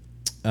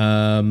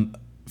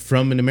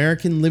 From an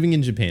American living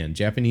in Japan,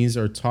 Japanese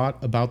are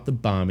taught about the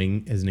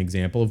bombing as an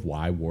example of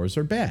why wars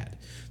are bad.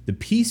 The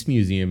Peace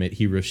Museum at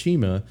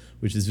Hiroshima,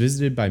 which is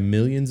visited by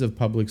millions of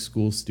public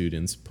school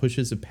students,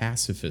 pushes a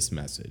pacifist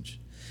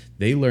message.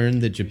 They learn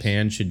that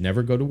Japan should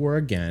never go to war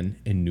again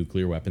and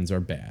nuclear weapons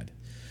are bad.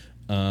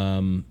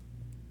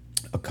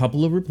 A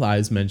couple of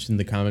replies mentioned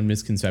the common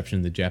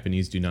misconception that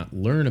Japanese do not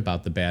learn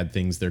about the bad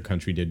things their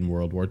country did in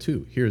World War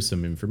II. Here's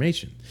some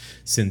information.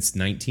 Since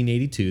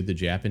 1982, the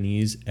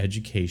Japanese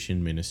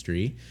Education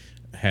Ministry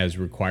has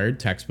required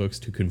textbooks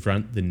to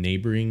confront the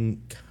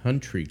neighboring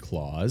country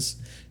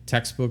clause.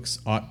 Textbooks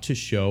ought to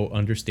show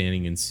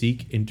understanding and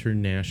seek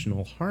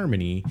international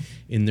harmony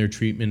in their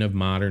treatment of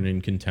modern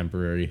and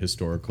contemporary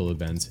historical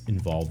events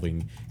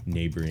involving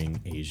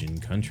neighboring Asian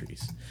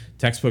countries.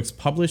 Textbooks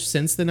published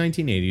since the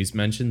 1980s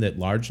mention that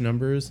large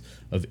numbers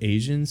of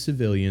Asian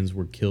civilians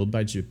were killed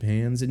by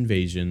Japan's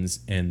invasions,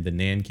 and the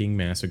Nanking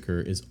Massacre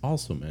is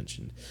also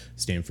mentioned.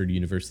 Stanford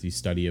University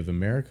Study of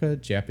America,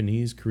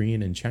 Japanese,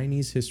 Korean, and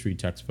Chinese history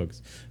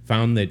textbooks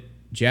found that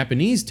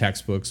Japanese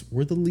textbooks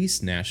were the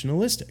least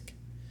nationalistic.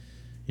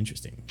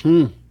 Interesting.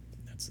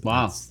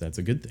 That's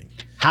a good thing.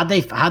 How'd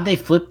they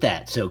flip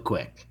that so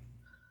quick?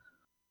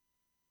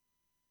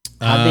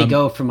 How'd they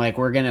go from like,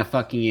 we're gonna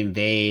fucking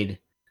invade,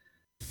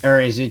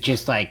 or is it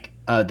just like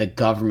the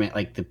government,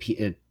 like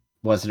it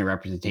wasn't a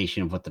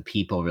representation of what the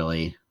people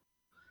really?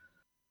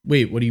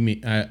 Wait, what do you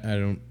mean? I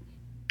don't.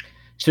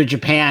 So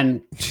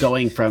Japan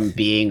going from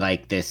being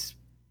like this,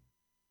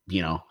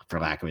 for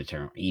lack of a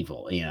term,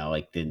 evil.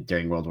 Like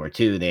during World War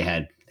II, they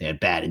had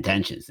bad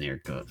intentions. They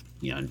were,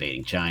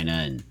 invading China,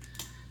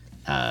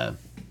 and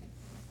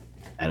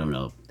I don't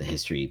know the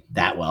history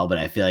that well, but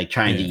I feel like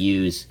trying to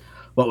use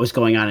what was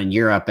going on in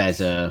Europe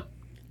as an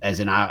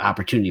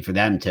opportunity for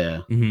them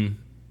to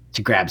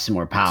grab some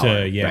more power,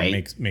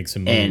 right? Make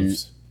some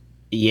moves.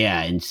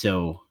 And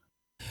so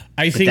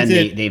I think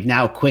that they've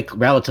now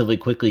relatively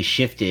quickly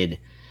shifted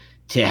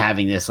to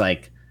having this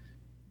like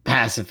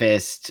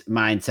pacifist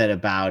mindset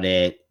about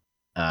it.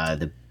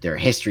 Their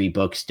history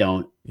books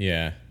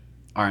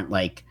aren't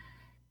like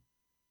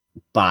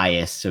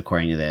biased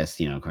according to this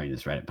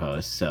Reddit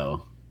post.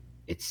 So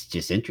it's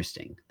just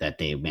interesting that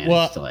they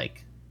managed to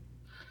like,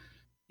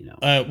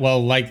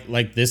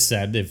 like this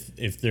said,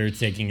 if they're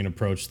taking an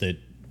approach that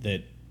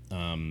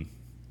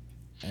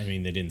I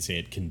mean, they didn't say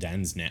it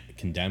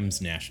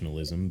condemns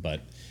nationalism,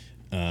 but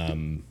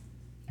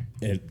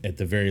at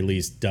the very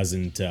least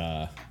isn't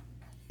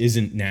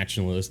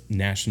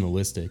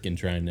nationalistic in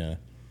trying to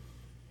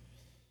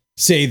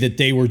say that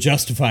they were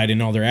justified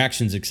in all their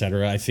actions,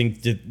 etc. I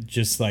think that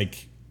just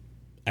like,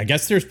 I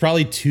guess there's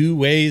probably two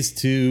ways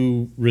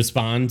to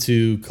respond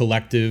to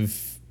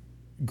collective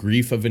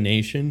grief of a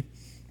nation.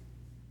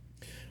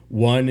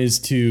 One is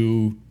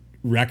to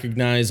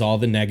recognize all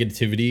the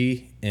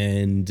negativity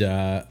and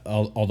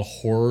all the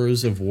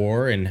horrors of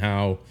war and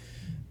how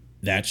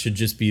that should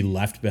just be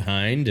left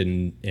behind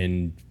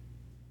and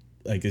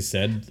like I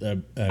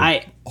said,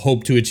 I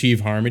hope to achieve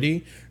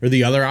harmony. Or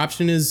the other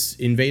option is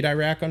invade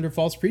Iraq under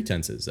false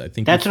pretenses. I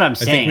think that's what I'm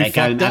saying. Like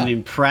I'm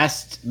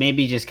impressed,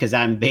 maybe just because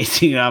I'm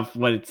basing it off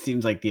what it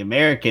seems like the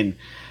American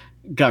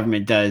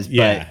government does.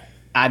 But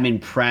I'm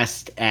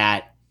impressed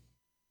at,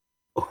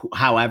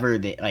 however,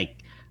 they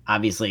like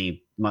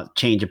obviously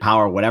change of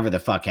power, whatever the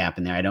fuck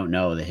happened there. I don't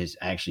know I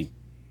actually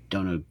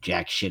don't know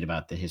jack shit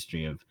about the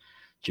history of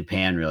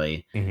Japan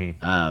really.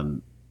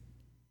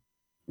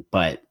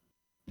 But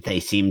they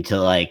seem to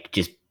like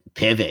just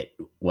pivot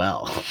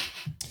well.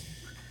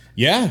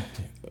 Yeah.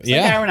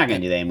 We're not gonna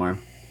do that anymore.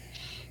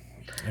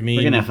 I mean,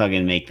 we're gonna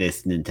fucking make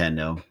this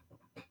Nintendo.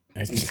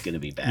 It's gonna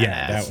be badass.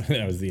 Yeah,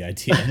 that was the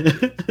idea.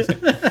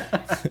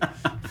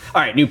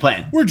 All right, new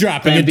plan. We're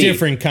dropping a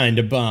different kind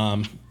of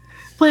bomb.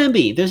 Plan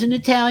B. There's an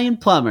Italian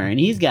plumber, and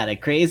he's got a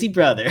crazy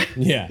brother.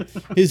 Yeah,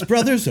 his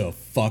brother's a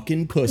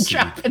fucking pussy.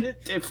 Dropping a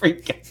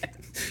different guy.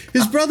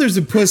 His brother's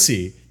a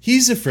pussy.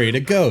 He's afraid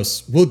of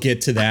ghosts. We'll get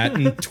to that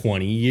in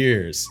 20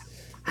 years.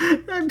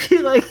 That'd be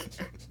like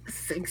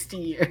 60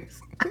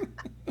 years.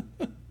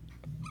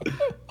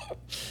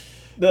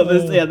 No,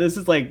 this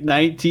is like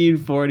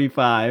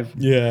 1945.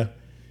 Yeah.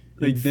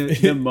 Like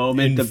the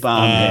moment the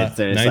bomb hits,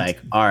 it's like,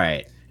 all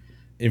right.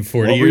 In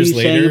 40 years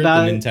later, the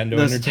Nintendo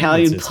those Entertainment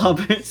Italian System.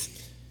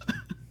 plumbers.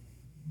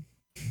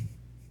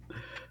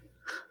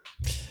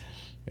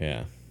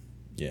 Yeah.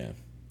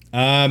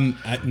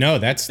 No,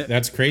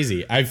 that's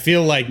crazy. I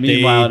feel like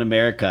meanwhile in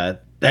America,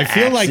 the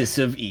axis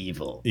of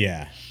evil.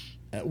 Yeah.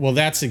 Well,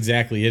 that's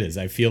exactly it.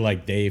 I feel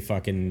like they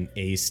fucking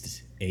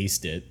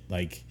aced it.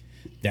 Like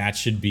that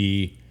should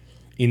be,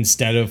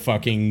 instead of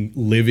fucking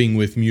living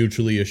with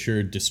mutually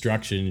assured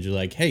destruction, you're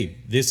like, hey,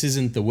 this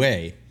isn't the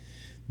way.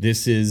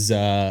 This is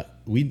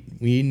we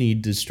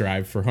need to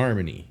strive for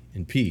harmony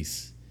and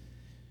peace.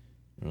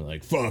 And we're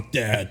like, fuck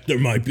that. There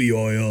might be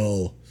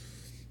oil.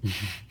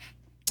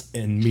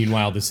 And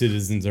meanwhile, the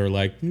citizens are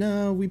like,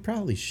 no, we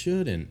probably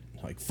shouldn't.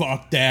 Like,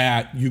 fuck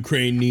that.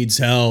 Ukraine needs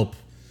help.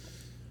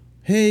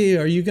 Hey,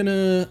 are you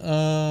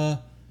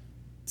gonna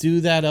do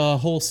that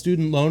whole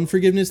student loan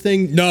forgiveness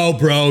thing? No,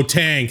 bro.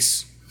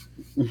 Tanks.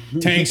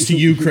 Tanks to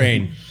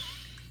Ukraine.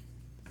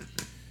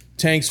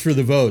 Tanks for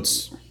the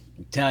votes.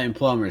 Italian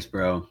plumbers,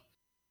 bro.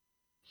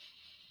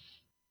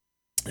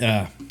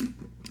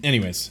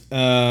 Anyways,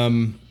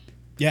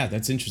 yeah,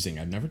 that's interesting.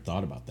 I've never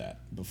thought about that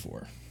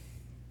before.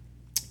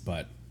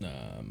 But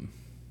yeah,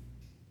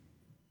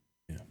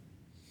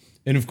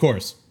 and of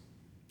course,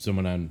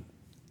 someone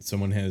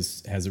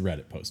has a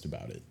Reddit post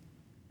about it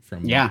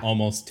from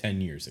almost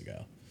 10 years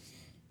ago.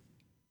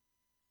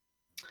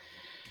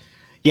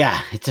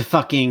 Yeah, I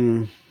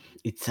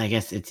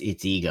guess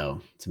it's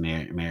ego. It's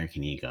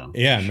American ego.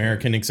 Yeah,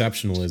 American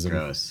exceptionalism.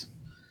 Gross.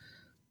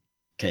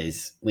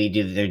 Because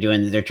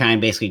they're trying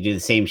to basically do the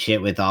same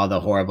shit with all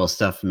the horrible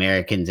stuff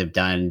Americans have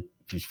done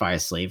as far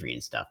as slavery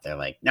and stuff. They're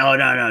like, no,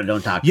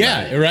 don't talk about it.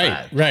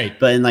 Yeah, right.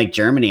 But in like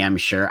Germany, I'm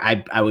sure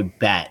I would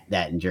bet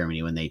that in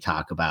Germany, when they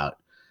talk about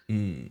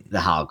the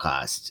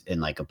Holocaust in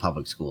like a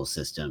public school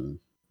system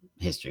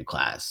history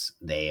class,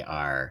 they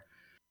are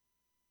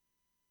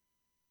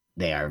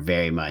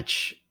very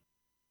much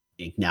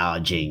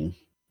acknowledging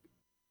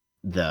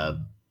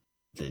the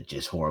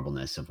just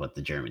horribleness of what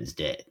the Germans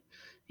did,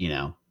 you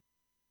know?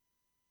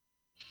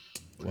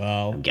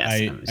 Well,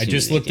 I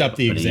just looked up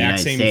the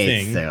exact same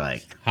thing. They're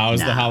like, how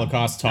is the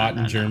Holocaust taught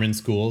in German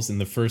schools? And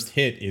the first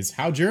hit is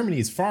how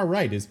Germany's far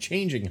right is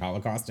changing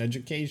Holocaust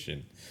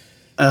education.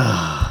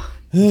 Of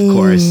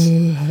course.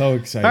 How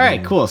exciting. All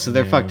right, cool. So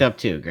they're fucked up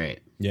too. Great.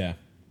 Yeah.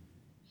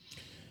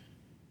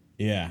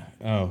 Yeah.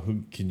 Oh,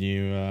 could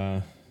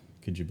you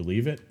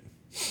believe it?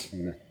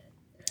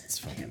 It's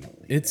fucking,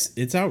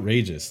 it's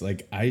outrageous.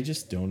 Like, I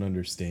just don't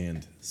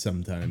understand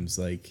sometimes.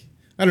 Like,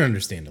 I don't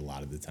understand a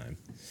lot of the time.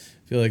 I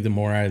feel like the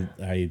more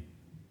I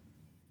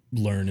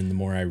learn and the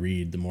more I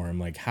read, the more I'm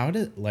like,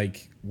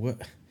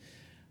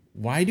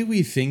 why do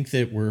we think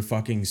that we're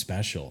fucking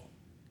special?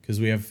 Because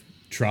we have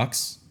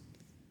trucks?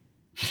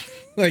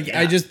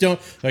 I just don't,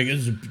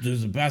 this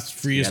is the best,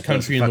 freest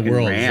country in the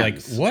world.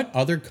 Rams. What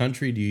other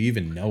country do you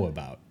even know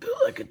about?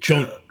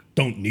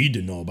 Don't need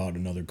to know about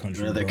another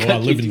country. I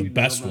live in the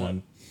best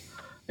one.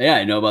 Yeah,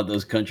 I know about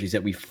those countries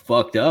that we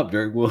fucked up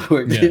during World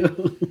War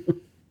II.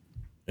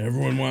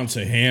 Everyone wants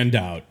a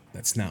handout.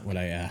 That's not what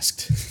I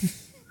asked.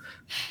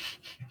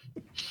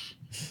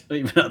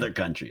 Even other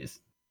countries.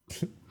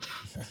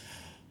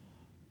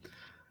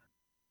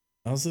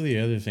 Also, the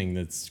other thing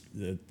that's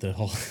the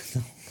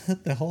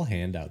whole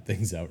handout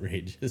thing's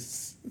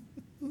outrageous.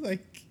 You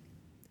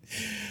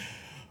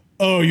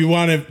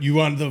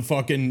want the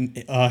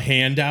fucking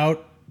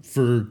handout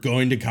for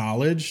going to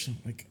college?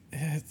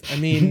 I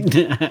mean,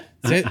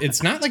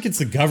 it's not like it's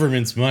the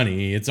government's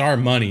money. It's our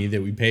money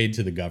that we paid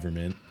to the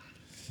government.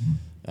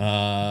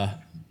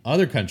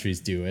 Other countries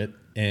do it,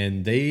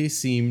 and they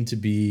seem to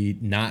be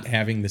not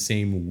having the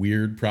same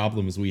weird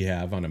problems we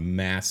have on a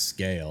mass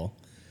scale.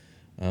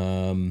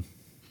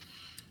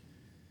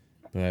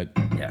 But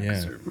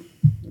yeah,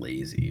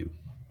 lazy.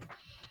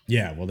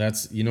 Yeah, well,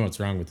 that's what's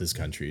wrong with this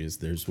country is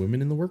there's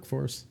women in the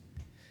workforce.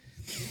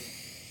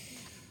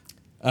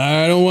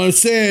 I don't want to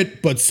say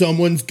it, but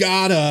someone's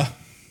gotta.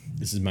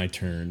 This is my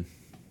turn.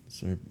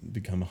 So I've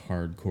become a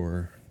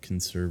hardcore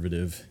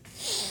conservative.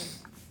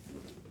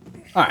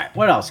 All right,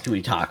 what else can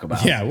we talk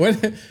about? Yeah,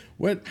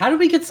 what? How did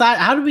we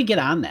get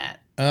on that?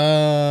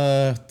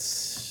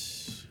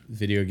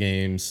 Video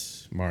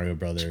games, Mario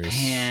Brothers,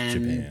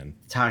 Japan.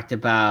 Talked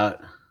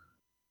about.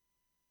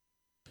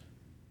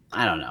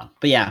 I don't know,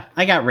 but yeah,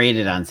 I got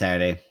raided on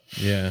Saturday.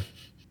 Yeah.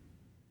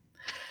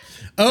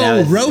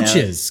 Oh,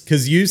 roaches!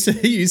 Because you said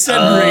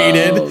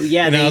raided,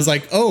 yeah, and I was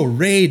like, oh,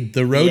 raid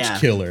the roach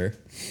killer.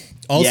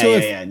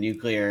 Also,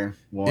 nuclear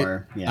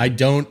war. I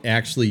don't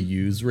actually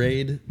use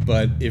raid,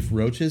 but if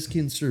roaches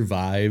can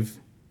survive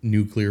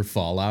nuclear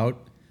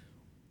fallout,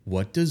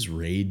 what does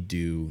raid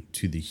do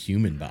to the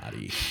human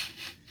body?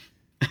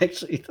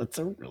 Actually, that's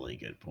a really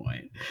good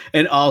point.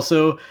 And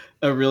also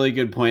a really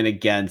good point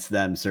against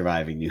them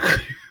surviving nuclear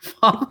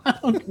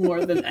fallout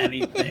more than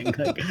anything.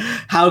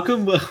 How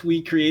come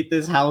we create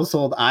this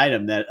household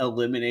item that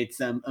eliminates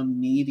them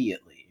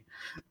immediately?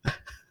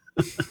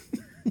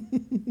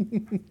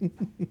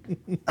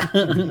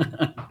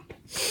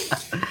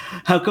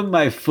 How come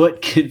my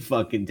foot can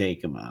fucking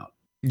take them out?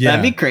 Yeah.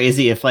 That'd be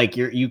crazy if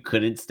you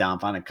couldn't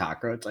stomp on a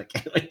cockroach,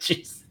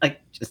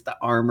 just the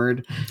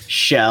armored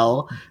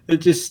shell that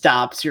just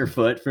stops your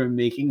foot from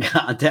making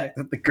contact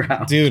with the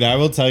ground. Dude, I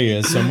will tell you,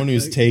 as someone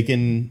who's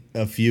taken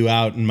a few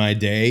out in my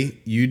day,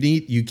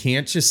 you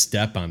can't just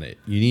step on it.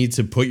 You need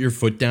to put your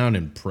foot down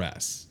and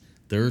press.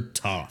 They're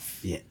tough.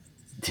 Yeah,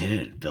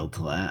 dude, built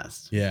to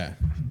last. Yeah,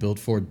 built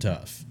Ford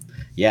tough.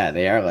 Yeah,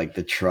 they are like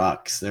the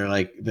trucks. They're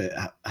like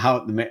the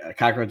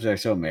cockroaches are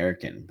so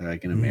American. They're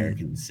like an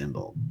American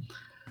symbol.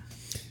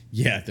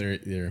 Yeah,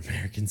 they're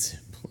American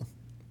symbol.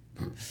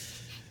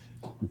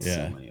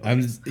 Yeah,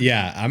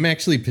 so I'm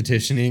actually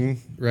petitioning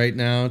right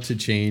now to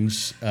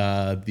change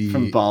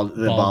the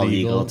bald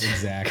eagle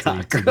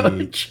exactly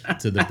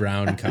to the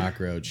brown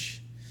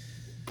cockroach.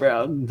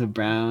 The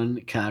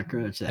brown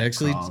cockroach.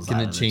 Actually,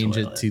 gonna change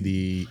it to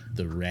the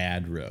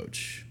rad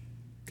roach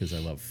because I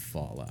love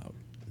Fallout,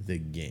 the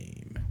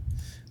game,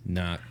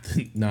 not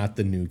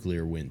the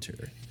nuclear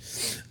winter.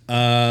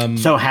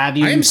 So have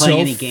you been playing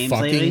any games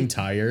lately? I'm so fucking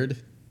tired.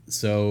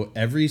 So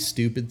every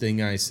stupid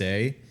thing I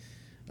say,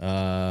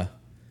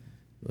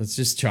 let's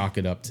just chalk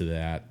it up to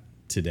that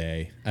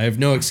today. I have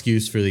no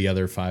excuse for the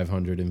other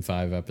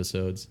 505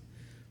 episodes,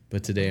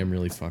 but today I'm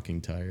really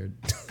fucking tired.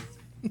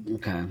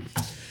 Okay.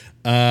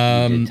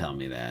 You did tell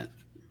me that.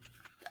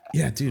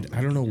 Yeah, dude,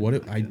 I don't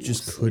know I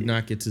just could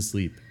not get to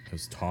sleep. I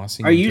was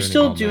tossing. Are you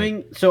still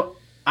doing? So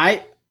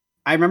I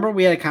remember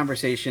we had a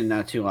conversation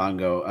not too long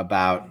ago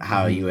about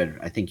how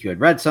I think you had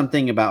read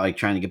something about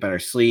trying to get better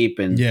sleep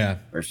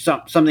or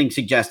something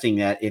suggesting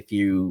that if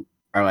you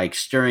are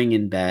stirring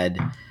in bed,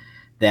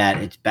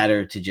 that it's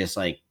better to just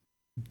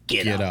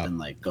get up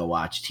and go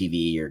watch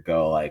TV or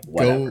go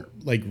whatever.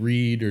 Go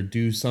read or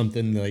do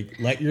something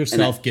let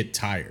yourself get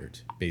tired,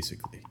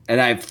 basically. And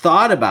I've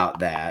thought about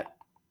that.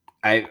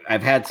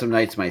 I've had some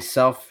nights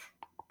myself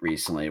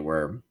recently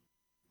where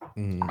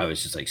I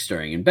was just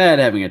stirring in bed,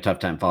 having a tough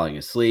time falling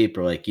asleep,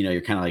 or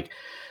you're kind of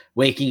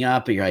waking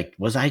up, and you're like,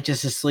 was I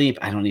just asleep?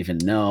 I don't even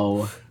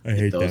know. I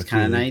hate those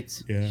kind of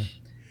nights. Yeah.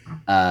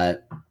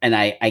 And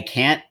I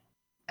can't.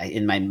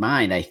 In my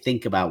mind, I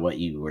think about what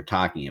you were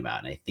talking about,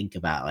 and I think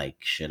about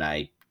should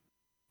I?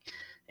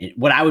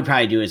 What I would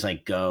probably do is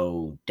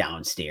go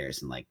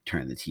downstairs and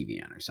turn the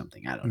TV on or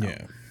something. I don't know.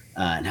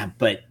 Yeah.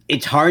 But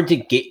it's hard to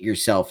get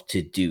yourself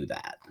to do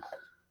that.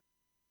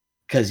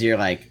 Because you're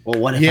well,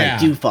 what if I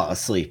do fall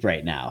asleep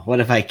right now? What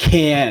if I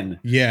can?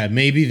 Yeah,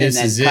 maybe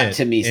this is it.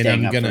 To me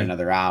staying up for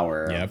another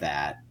hour of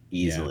that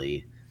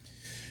easily.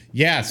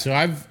 Yeah, so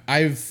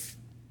I've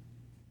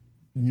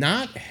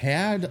not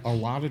had a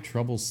lot of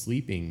trouble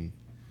sleeping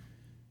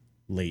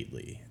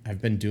lately.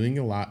 I've been doing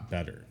a lot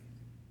better.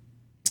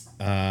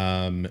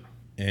 And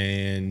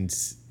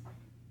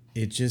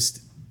it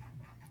just...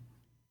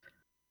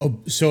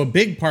 So a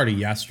big part of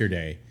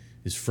yesterday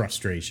is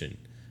frustration.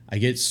 I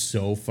get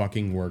so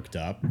fucking worked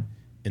up,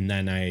 and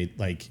then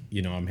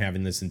I'm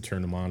having this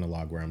internal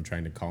monologue where I'm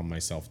trying to calm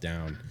myself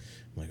down. I'm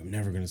like, I'm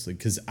never going to sleep.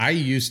 Because I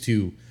used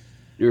to...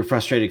 You were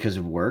frustrated because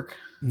of work?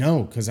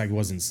 No, because I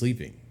wasn't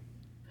sleeping.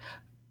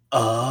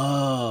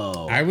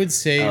 Oh. I would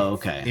say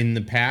okay. In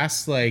the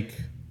past, 5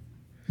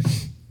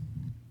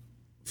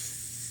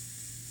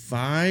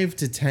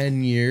 to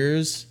 10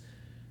 years,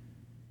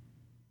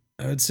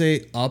 I would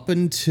say up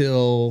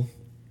until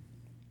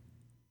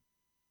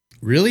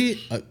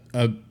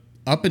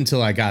up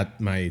until I got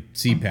my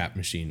CPAP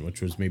machine,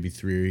 which was maybe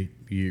 4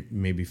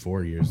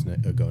 years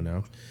ago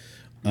now.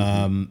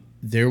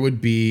 There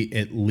would be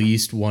at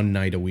least one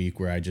night a week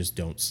where I just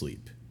don't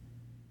sleep.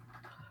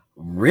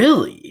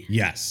 Really?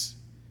 Yes.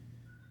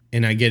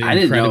 And I get I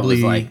didn't know it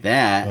was like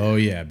that. Oh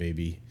yeah,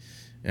 baby.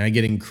 And I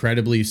get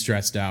incredibly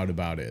stressed out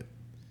about it.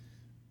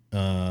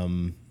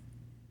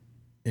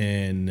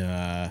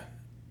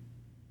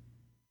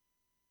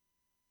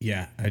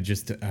 Yeah, I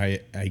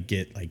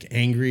get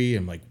angry.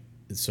 I'm like,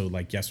 so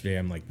yesterday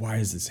I'm like, why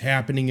is this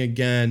happening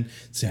again?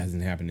 This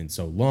hasn't happened in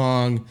so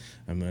long.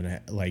 I'm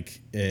gonna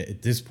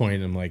at this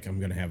point I'm like, I'm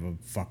gonna have a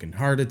fucking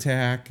heart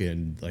attack,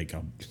 and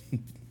I'll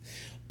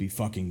be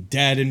fucking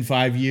dead in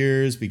 5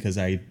 years because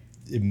I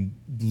am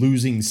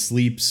losing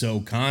sleep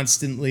so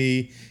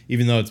constantly,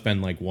 even though it's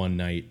been one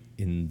night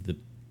in the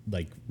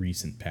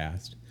recent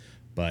past.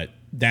 But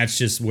that's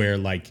just where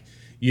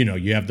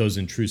you have those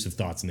intrusive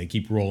thoughts and they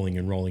keep rolling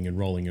and rolling and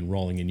rolling and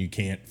rolling, and you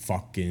can't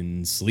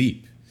fucking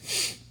sleep.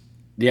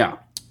 Yeah.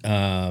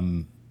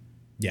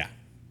 Yeah.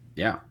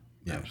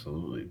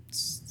 Absolutely.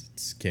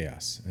 It's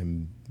chaos.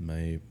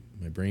 My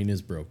brain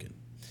is broken.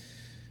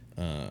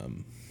 But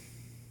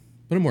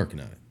I'm working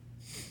on it.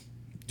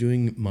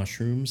 Doing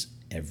mushrooms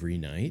every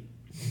night.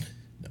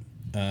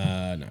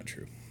 No. Not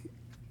true.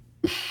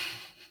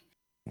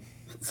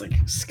 It's like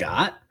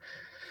Scott.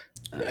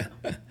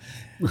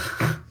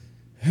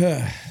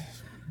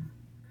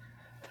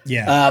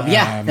 Yeah.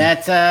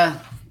 That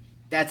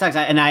sucks.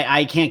 And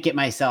I can't get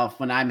myself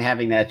when I'm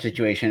having that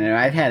situation. And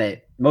I've had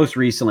it most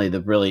recently.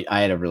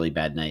 I had a really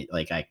bad night.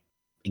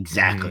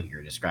 Exactly what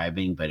you're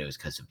describing, but it was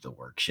because of the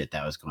work shit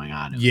that was going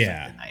on. It was the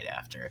night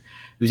after. It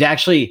was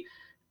actually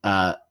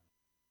the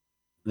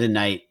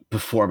night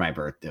before my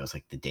birthday. It was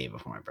the day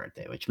before my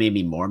birthday, which made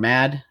me more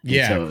mad.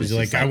 Yeah, so it was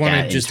I want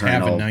to just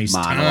have a nice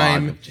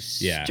time. Of just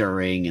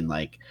stirring and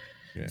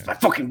it's my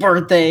fucking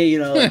birthday,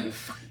 I'm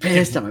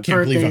pissed on my birthday.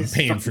 Can't believe I'm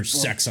paying for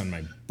sex on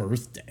my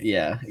birthday.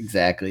 Yeah,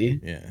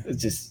 exactly. Yeah.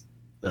 It's just,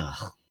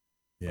 ugh.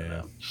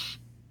 Yeah.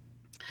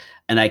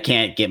 And I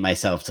can't get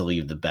myself to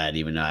leave the bed,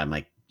 even though I'm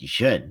like, you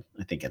should.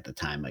 I think at the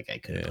time, I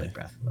could have played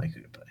Breath of the Wild.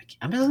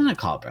 I'm just going to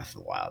call it Breath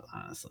of the Wild,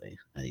 honestly.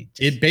 I think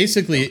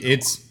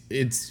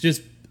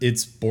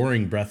it's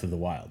boring Breath of the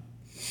Wild.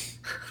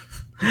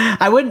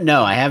 I wouldn't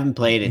know. I haven't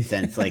played it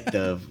since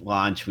the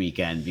launch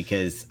weekend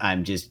because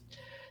I'm just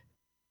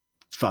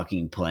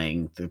fucking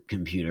playing the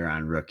computer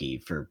on Rookie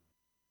for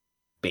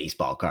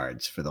baseball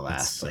cards for the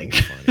last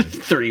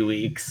 3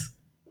 weeks.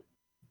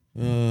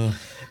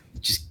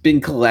 Just been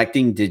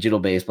collecting digital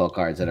baseball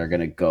cards that are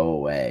gonna go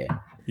away.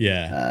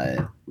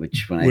 Yeah.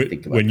 Which when I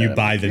think about when you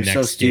buy the next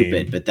so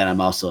stupid, game. But then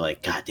I'm also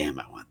like, God damn,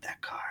 I want that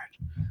card.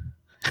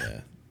 Yeah.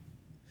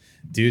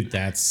 Dude,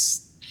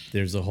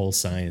 there's a whole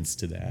science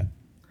to that.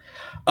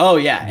 Oh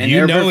yeah. And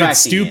it's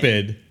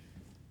stupid,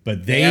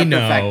 but they know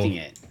perfecting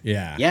it.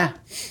 Yeah. Yeah.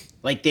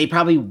 They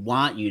probably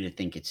want you to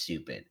think it's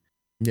stupid.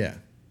 Yeah.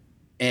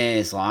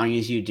 As long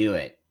as you do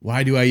it.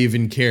 Why do I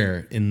even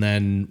care? And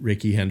then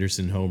Ricky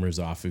Henderson homers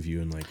off of you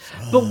and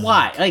But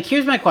why?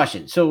 Here's my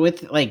question. So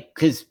with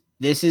because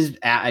this is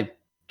Ben's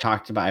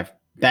talked about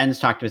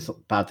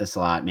this a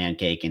lot, Man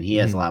Cake, and he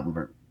has a lot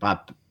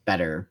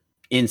better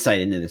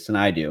insight into this than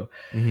I do.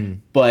 Mm-hmm.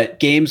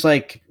 But games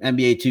like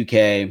NBA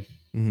 2K,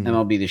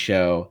 MLB The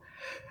Show,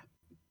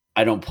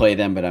 I don't play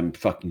them, but I'm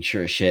fucking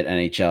sure as shit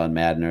NHL and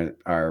Madden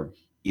are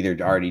either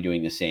already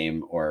doing the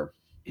same or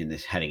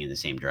heading in the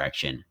same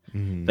direction.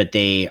 Mm-hmm. But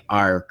they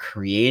are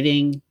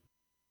creating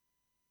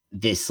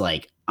this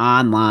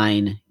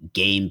online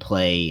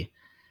gameplay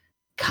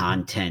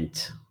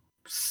content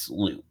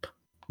loop,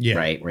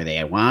 right? Where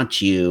they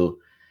want you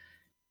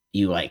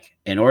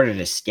in order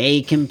to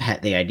stay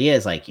competitive. The idea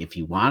is if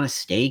you want to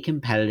stay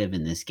competitive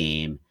in this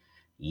game,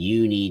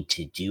 you need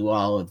to do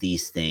all of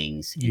these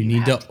things. You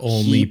need to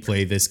only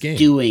play this game,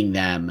 doing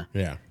them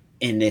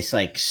in this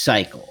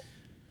cycle.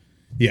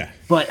 Yeah.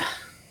 But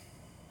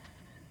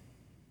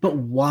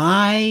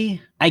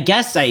why? I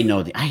guess I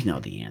know the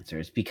answer.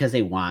 It's because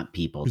they want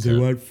people to. They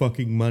want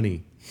fucking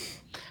money.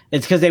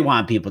 It's because they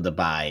want people to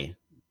buy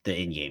the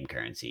in-game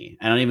currency.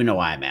 I don't even know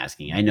why I'm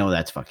asking. I know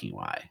that's fucking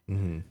why.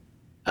 Mm-hmm.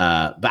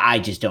 But I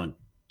just don't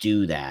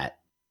do that.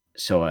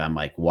 So I'm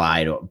like,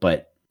 why?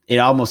 But it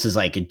almost is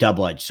like a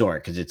double-edged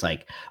sword because it's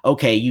like,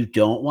 okay, you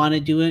don't want to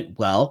do it.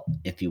 Well,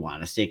 if you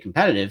want to stay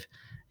competitive,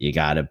 you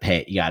got to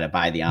pay. You got to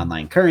buy the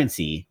online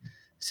currency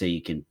so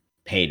you can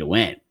pay to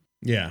win.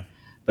 Yeah.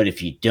 But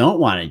if you don't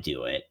want to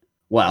do it,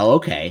 well,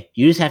 okay,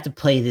 you just have to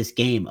play this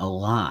game a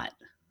lot.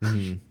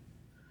 Mm-hmm.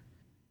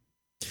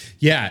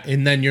 Yeah,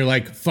 and then you're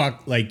like,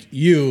 fuck, like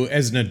you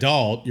as an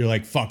adult, you're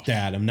like, fuck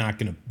that. I'm not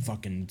going to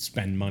fucking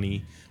spend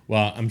money.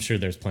 Well, I'm sure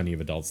there's plenty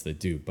of adults that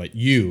do, but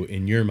you,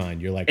 in your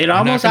mind, you're like, it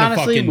almost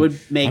honestly would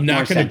make I'm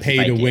not going to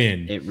pay to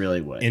win. It really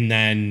would. And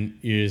then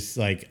you're just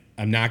like,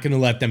 I'm not going to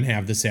let them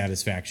have the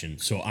satisfaction.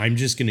 So I'm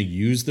just going to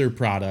use their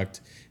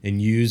product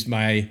and use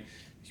my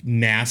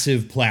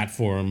massive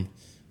platform.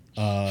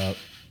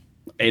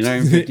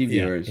 850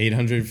 viewers.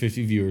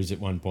 850 viewers at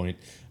one point.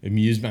 And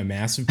use my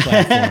massive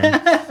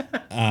platform.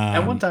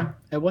 At one time.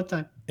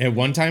 At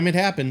one time it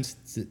happened.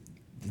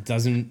 It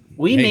doesn't.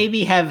 We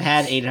maybe have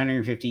had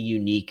 850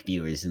 unique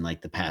viewers in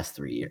like the past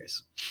 3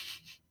 years.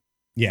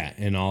 Yeah,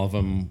 and all of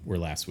them were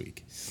last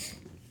week.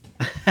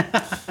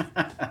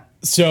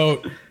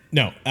 So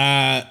no.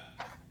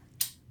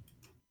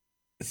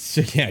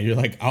 So yeah, you're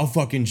like, I'll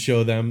fucking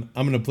show them.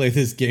 I'm gonna play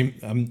this game.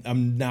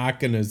 I'm not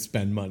gonna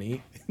spend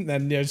money. And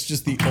then it's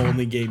just the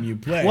only game you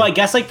play. Well, I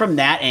guess like from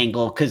that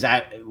angle, because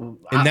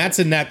that's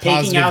a net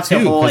positive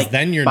too, because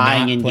then you're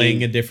not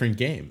playing a different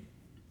game.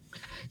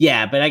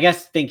 Yeah, but I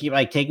guess thinking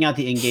like taking out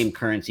the in-game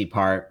currency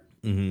part.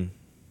 Mm-hmm.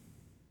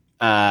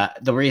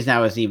 The reason I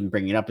was even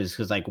bringing it up is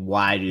because like,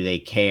 why do they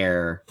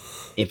care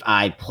if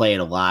I play it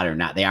a lot or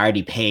not? They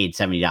already paid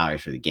 $70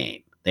 for the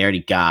game. They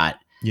already got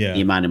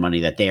the amount of money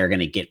that they are going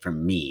to get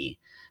from me.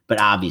 But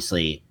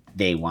obviously,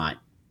 they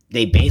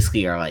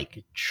basically are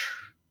like.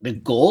 The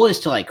goal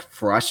is to like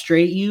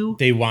frustrate you.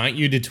 They want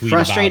you to tweet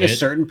frustrate about a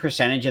certain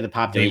percentage of the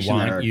population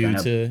that are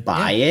going to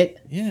buy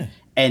it. Yeah.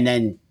 And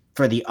then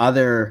for the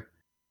other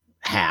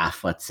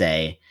half, let's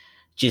say,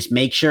 just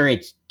make sure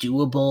it's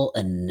doable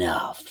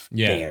enough.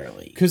 Yeah.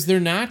 Barely. Because they're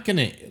not going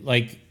to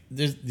like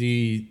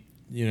the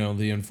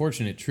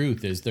unfortunate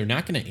truth is they're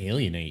not going to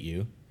alienate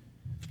you.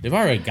 They've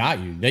already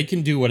got you. They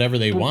can do whatever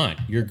they want.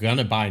 You're going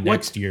to buy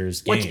next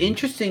year's game. What's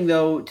interesting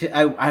though,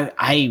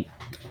 I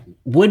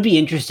would be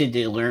interested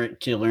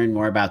to learn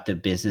more about the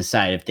business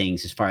side of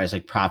things as far as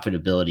like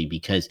profitability,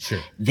 because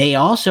they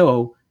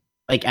also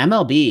like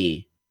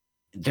MLB,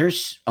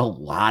 there's a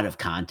lot of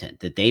content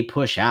that they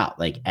push out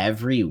like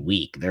every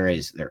week. They're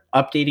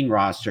updating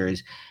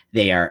rosters.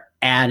 They are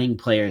adding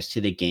players to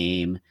the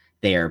game.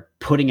 They are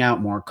putting out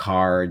more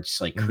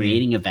cards, like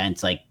creating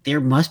events. Like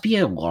there must be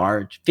a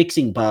large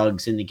fixing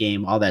bugs in the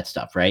game, all that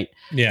stuff. Right.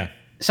 Yeah.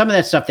 Some of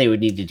that stuff they would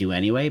need to do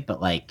anyway,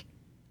 but like,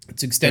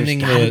 it's extending.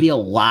 There's got to be a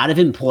lot of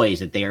employees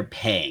that they are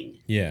paying.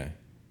 Yeah,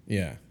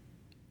 yeah,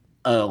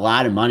 a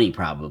lot of money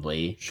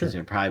probably. Because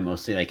they're probably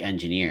mostly like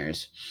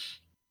engineers.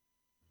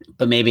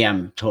 But maybe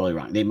I'm totally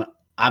wrong.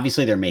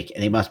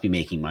 They must be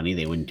making money.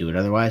 They wouldn't do it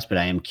otherwise. But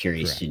I am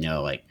curious to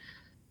know, like,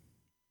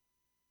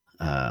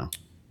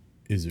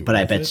 is it? But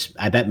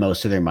I bet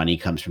most of their money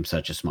comes from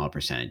such a small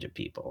percentage of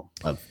people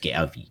of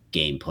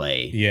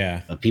gameplay.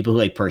 Yeah, of people who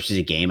like purchase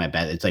a game. I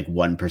bet it's like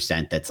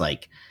 1% that's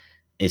like.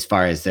 As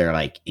far as their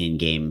like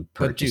in-game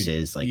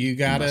purchases, like you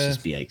gotta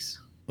just be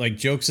like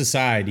jokes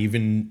aside,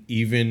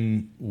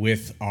 even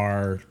with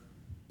our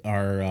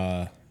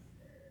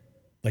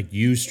like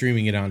you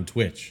streaming it on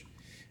Twitch,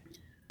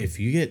 if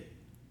you get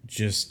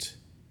just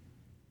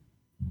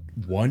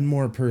one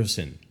more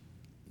person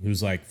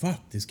who's like,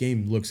 fuck, this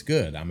game looks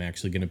good, I'm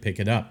actually gonna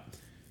pick it up.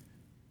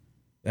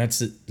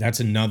 That's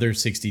another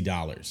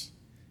 $60.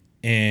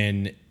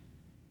 And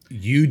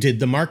you did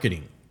the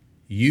marketing.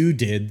 You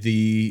did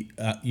the,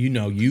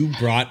 you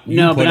brought.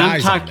 But I'm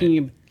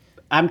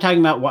talking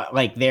about what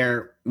like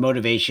their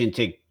motivation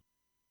to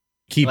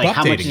keep like updating.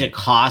 How much is it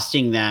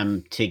costing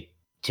them to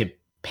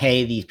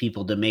pay these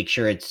people to make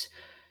sure it's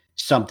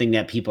something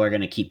that people are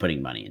going to keep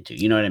putting money into?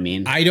 You know what I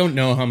mean? I don't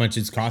know how much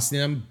it's costing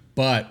them,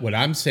 but what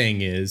I'm saying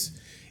is,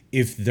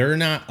 if they're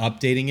not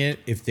updating it,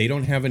 if they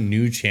don't have a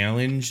new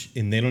challenge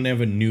and they don't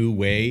have a new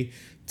way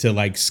to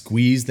like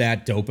squeeze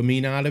that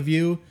dopamine out of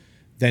you,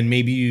 then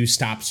maybe you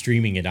stop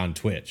streaming it on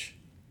Twitch,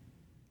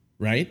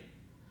 right?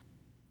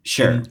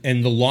 Sure.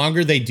 And the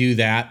longer they do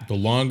that, the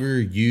longer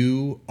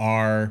you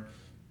are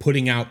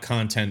putting out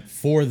content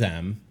for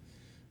them,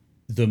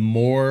 the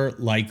more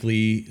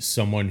likely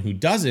someone who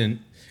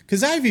doesn't,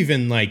 because I've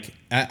even like,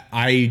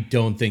 I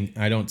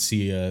don't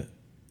see a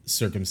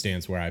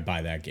circumstance where I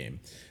buy that game.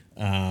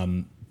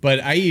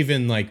 But I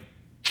even like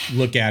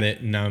look at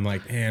it and now I'm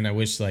like, man, I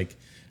wish I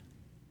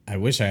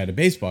had a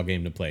baseball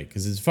game to play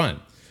because it's fun.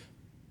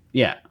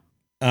 Yeah.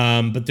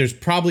 But there's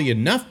probably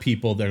enough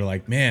people that are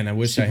like, man, I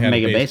wish I had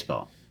a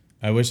baseball.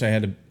 I wish I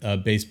had a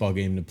baseball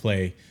game to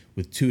play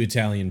with 2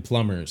 Italian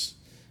plumbers.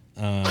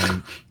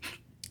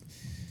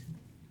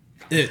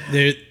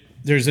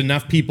 There's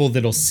enough people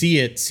that'll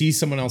see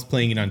someone else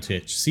playing it on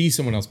Twitch, see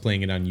someone else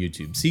playing it on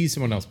YouTube, see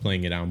someone else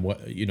playing it on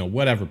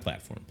whatever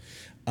platform,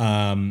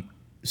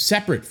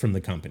 separate from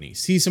the company.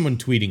 See someone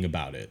tweeting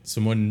about it,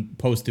 someone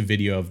post a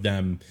video of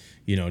them,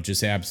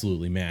 just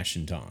absolutely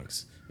mashing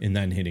tongs. and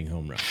then hitting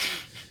home runs.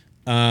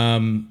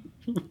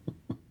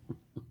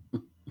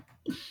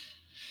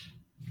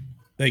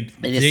 Like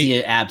I just see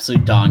an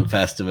absolute dong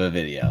fest of a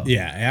video.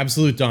 Yeah,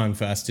 absolute dong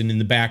fest, and in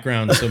the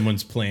background,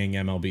 someone's playing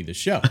MLB The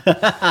Show.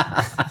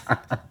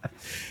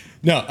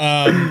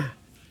 No,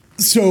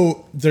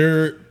 so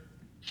the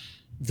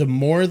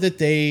more that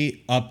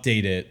they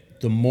update it,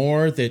 the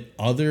more that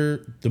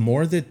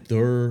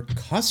their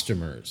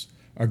customers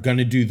are going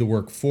to do the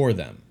work for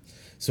them.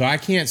 So I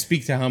can't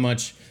speak to how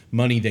much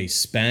money they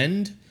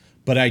spend,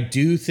 but I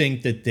do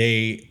think that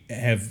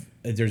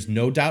there's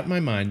no doubt in my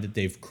mind that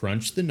they've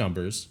crunched the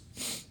numbers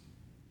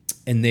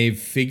and they've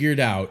figured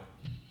out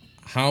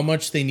how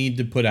much they need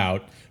to put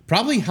out,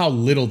 probably how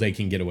little they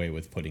can get away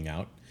with putting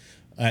out,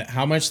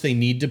 how much they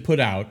need to put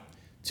out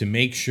to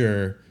make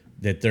sure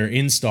that their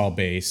install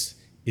base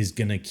is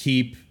going to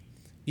keep,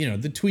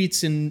 the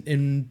tweets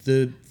and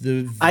the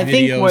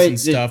videos and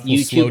stuff will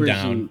slow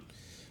down.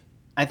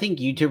 I think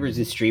YouTubers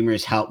and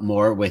streamers help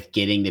more with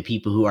getting the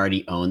people who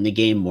already own the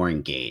game more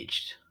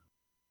engaged.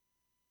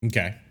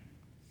 Okay.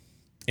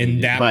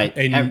 And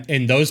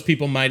and those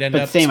people might end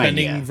up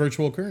spending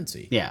virtual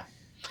currency. Yeah.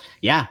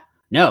 Yeah.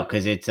 No,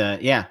 because it's no,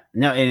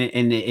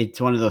 and it's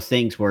one of those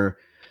things where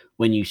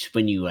when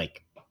you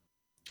like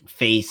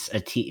face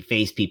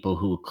people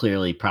who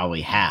clearly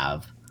probably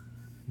have,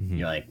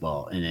 you're like,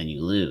 well, and then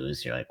you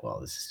lose, you're like, well,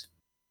 this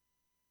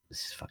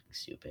is fucking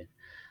stupid.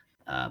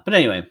 But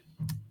anyway,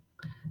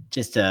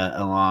 just a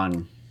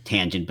long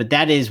tangent, but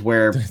that is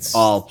where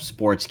all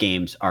sports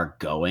games are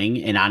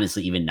going, and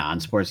honestly, even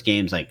non-sports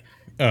games, like.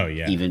 Oh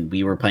yeah. Even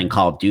we were playing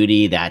Call of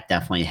Duty, that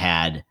definitely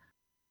had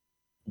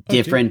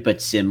different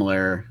but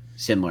similar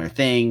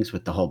things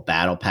with the whole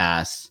battle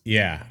pass.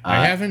 Yeah,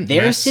 I haven't.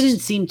 Theirs didn't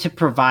seem to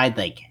provide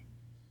like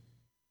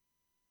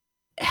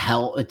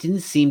hell. It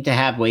didn't seem to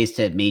have ways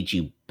that made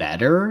you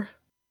better.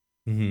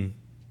 Mm-hmm.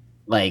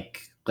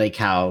 Like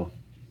how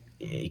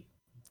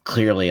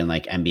clearly in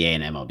like NBA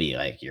and MLB,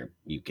 like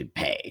you could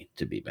pay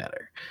to be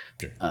better.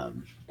 Sure.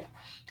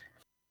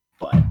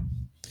 But.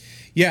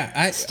 Yeah,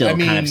 I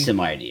mean, kind of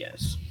similar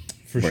ideas.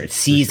 For sure,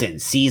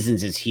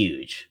 seasons is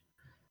huge,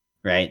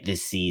 right?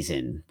 This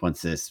season,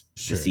 once the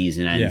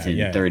season ends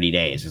in 30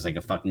 days, there's like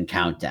a fucking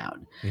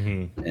countdown,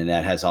 and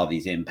that has all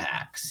these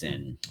impacts,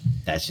 and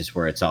that's just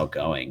where it's all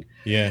going.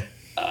 Yeah,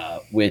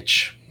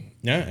 which.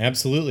 Yeah,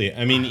 absolutely.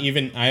 I mean,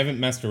 even I haven't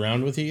messed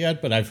around with it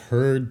yet, but I've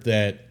heard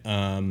that,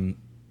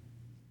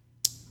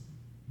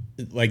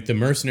 like the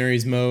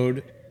mercenaries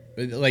mode,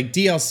 like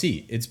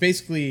DLC,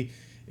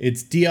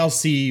 it's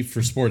DLC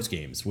for sports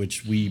games,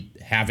 which we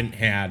haven't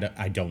had,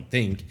 I don't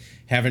think,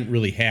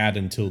 really had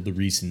until the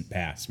recent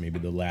past. Maybe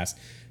the last,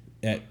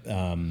 closer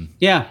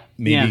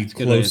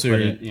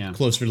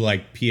to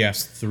like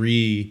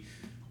PS3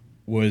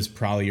 was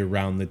probably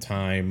around the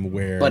time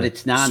where but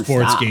it's non-stop.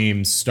 Sports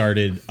games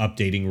started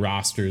updating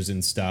rosters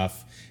and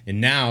stuff. And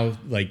now,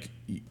 like,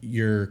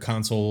 your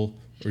console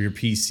or your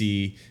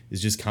PC is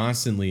just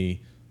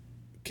constantly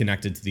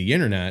connected to the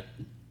internet,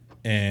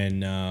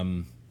 and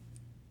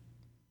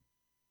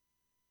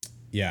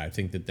yeah, I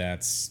think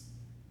that's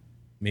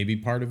maybe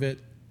part of it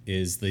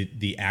is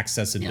the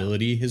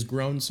accessibility has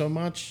grown so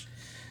much.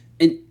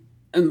 And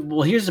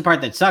well, here's the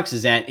part that sucks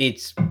is that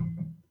it's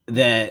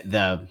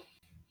the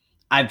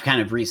I've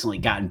kind of recently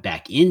gotten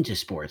back into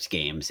sports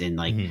games and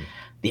like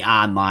the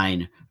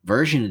online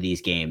version of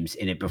these games.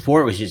 And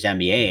before it was just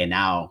NBA, and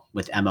now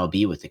with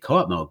MLB with the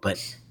co-op mode, but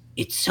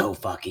it's so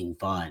fucking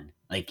fun.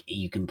 Like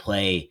you can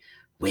play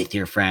with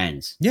your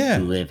friends who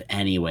live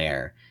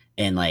anywhere.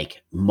 And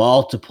like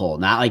multiple,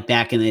 not like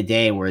back in the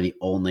day where the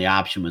only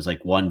option was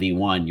like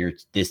 1v1, you're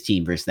this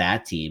team versus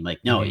that team. Like,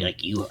 no,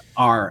 like you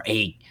are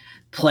a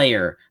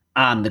player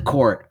on the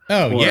court.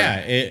 Oh,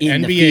 yeah.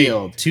 In NBA the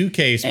field.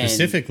 2K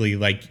specifically,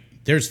 like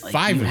there's like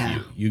 5 of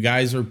you. You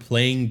guys are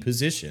playing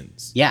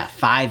positions. Yeah,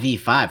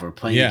 5v5. We're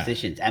playing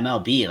positions.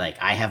 MLB, like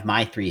I have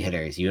my 3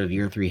 hitters. You have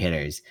your 3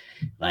 hitters.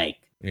 Like,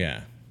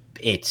 yeah,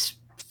 it's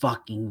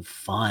fucking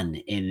fun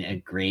in a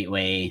great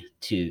way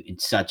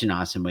it's such an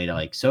awesome way to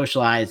like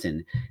socialize.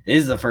 And this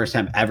is the first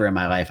time ever in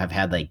my life I've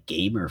had like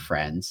gamer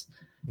friends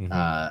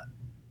that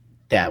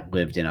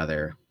lived in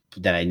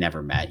that I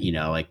never met,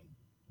 like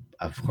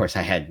of course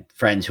I had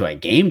friends who I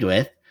gamed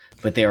with,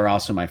 but they were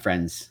also my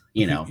friends,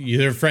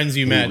 they're friends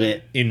you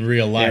met in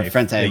real life. They're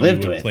friends I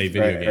lived with, play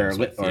video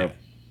games or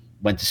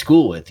went to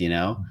school with,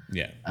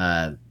 Yeah.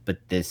 But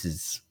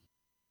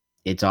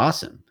it's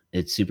awesome.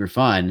 It's super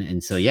fun.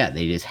 And so, yeah,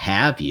 they just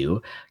have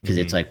you because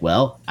it's like,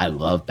 well, I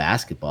love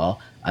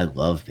basketball. I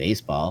love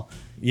baseball.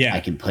 Yeah.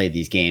 I can play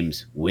these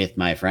games with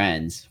my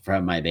friends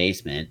from my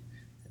basement.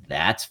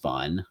 That's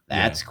fun.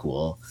 That's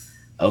cool.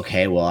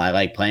 Okay, well, I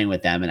like playing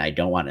with them and I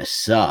don't want to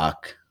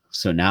suck.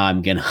 So now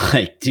I'm going to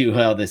like do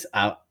all this,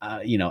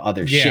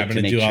 other shit I'm to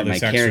gonna make do sure all my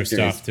this extra character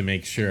stuff to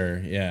make sure.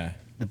 Yeah.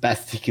 The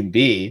best it can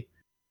be.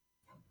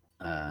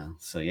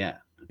 So, yeah,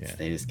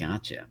 they just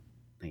got you.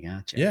 They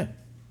got you. Yeah.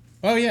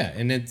 Oh yeah,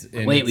 and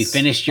wait, we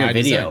finished your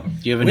video.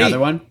 Do you have another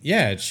one?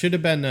 Yeah, it should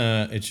have been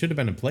a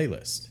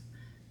playlist.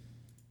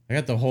 I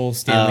got the whole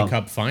Stanley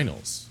Cup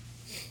Finals.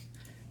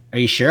 Are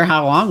you sure?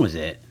 How long was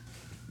it?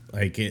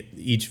 Like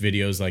each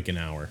video is like an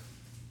hour.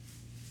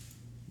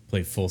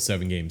 Play full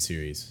 7-game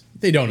series.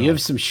 They don't know. You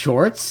have some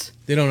shorts?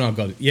 They don't all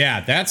go. Yeah,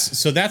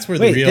 that's where Wait,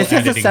 the real this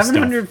has editing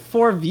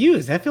 704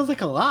 views. That feels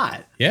like a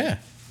lot. Yeah,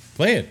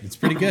 play it. It's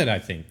pretty good, I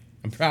think.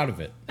 I'm proud of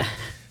it.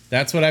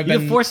 That's what I've You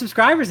been. have 4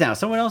 subscribers now.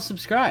 Someone else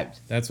subscribed.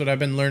 That's what I've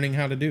been learning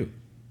how to do.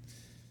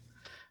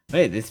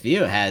 Wait, this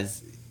video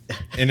has.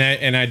 And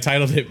I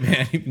titled it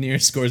 "Man Near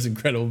scores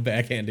incredible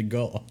backhanded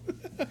goal."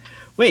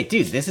 Wait,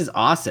 dude, this is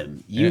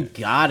awesome. You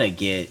Yeah. gotta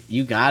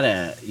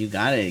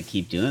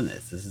keep doing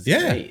this. This is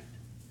great.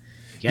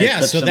 You gotta Yeah,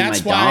 clip so some of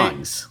that's my why-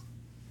 dogs.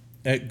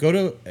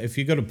 If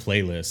you go to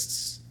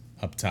playlists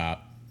up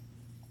top.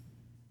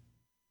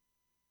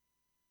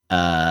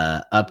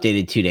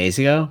 Updated 2 days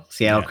ago.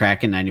 Seattle Yeah.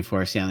 Kraken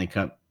 94 Stanley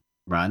Cup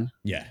run.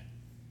 Yeah,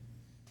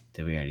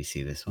 Did we already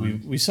see this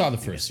one? we saw the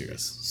first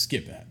series.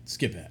 Skip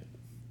it.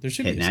 There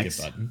should Hit be a next.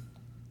 skip button.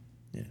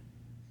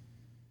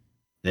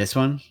 This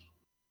one?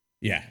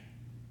 Yeah,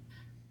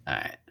 All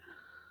right.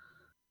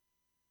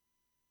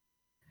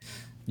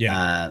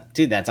 yeah.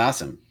 Dude, that's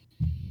awesome.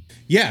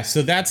 Yeah,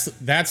 so that's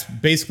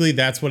basically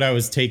what I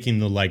was taking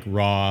the like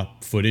raw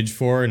footage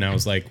for, and I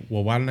was like,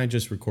 well, why don't I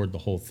just record the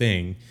whole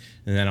thing,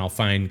 and then I'll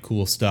find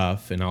cool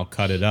stuff and I'll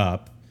cut it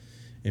up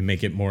and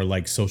make it more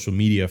like social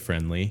media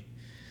friendly.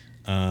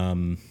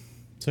 So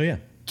yeah.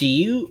 Do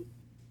you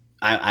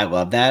I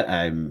love that.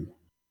 I'm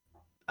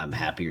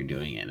happy you're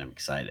doing it and I'm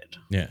excited.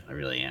 Yeah. I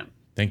really am.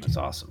 Thank you. That's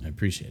awesome. I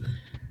appreciate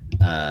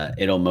it.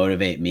 It'll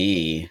motivate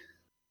me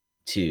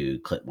to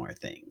clip more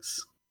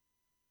things.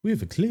 We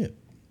have a clip.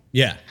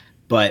 Yeah.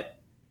 But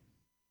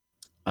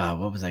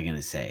what was I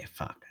gonna say?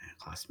 Fuck,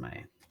 I lost my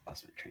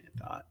train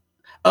of thought.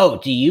 Oh,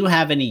 do you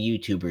have any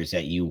YouTubers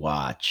that you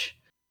watch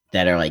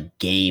that are like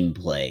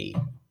gameplay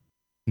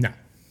No.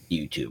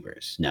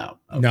 YouTubers? No.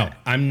 No,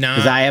 I'm not.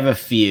 Because I have a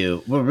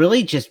few. Well,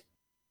 really just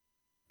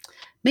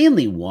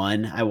mainly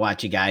one. I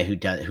watch a guy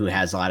who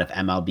has a lot of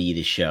MLB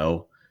The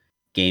Show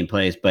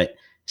gameplays, but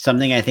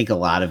something I think a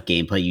lot of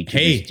gameplay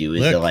YouTubers do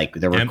is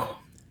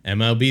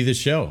MLB The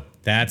Show.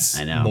 That's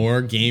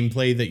more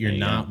gameplay that you're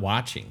not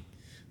watching.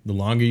 The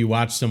longer you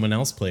watch someone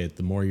else play it,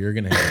 the more you're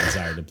going to have a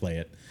desire to play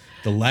it.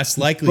 The less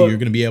likely you're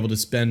going to be able to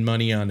spend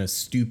money on a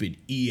stupid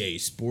EA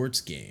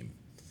Sports game.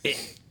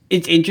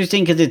 It's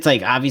interesting because it's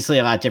like obviously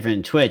a lot different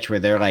in Twitch where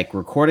they're like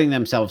recording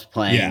themselves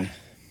playing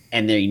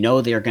and they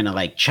know they're going to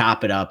like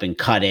chop it up and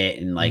cut it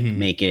and like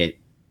make it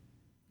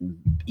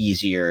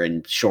easier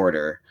and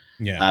shorter.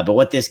 Yeah. But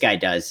what this guy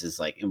does is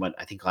like, and what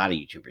I think a lot of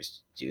YouTubers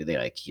do,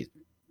 he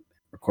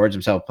records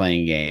himself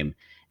playing a game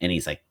and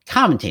he's like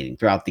commentating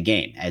throughout the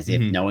game as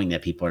if knowing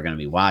that people are going to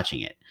be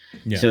watching it.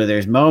 Yeah. So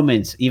there's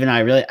moments, even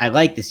I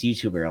like this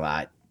YouTuber a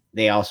lot.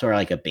 They also are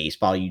like a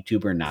baseball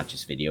YouTuber, not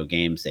just video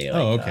games. They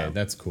like,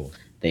 that's cool.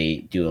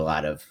 They do a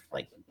lot of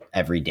like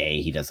every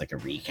day he does like a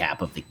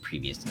recap of the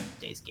previous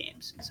day's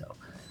games. So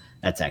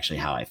that's actually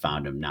how I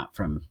found him, not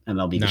from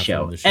MLB The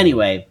Show.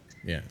 Anyway,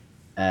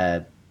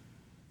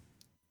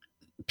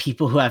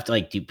 people who have to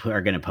like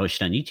are going to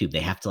post it on YouTube,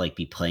 they have to like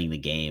be playing the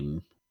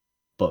game,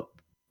 but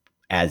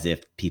as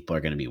if people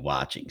are going to be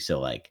watching. So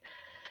like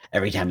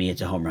every time he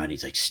hits a home run,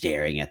 he's like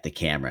staring at the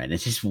camera. And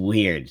it's just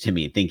weird to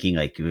me thinking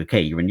like,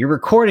 okay, when you're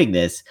recording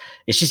this,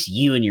 it's just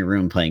you in your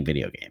room playing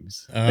video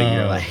games. But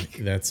you're like,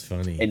 that's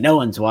funny. And no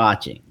one's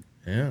watching.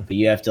 Yeah. But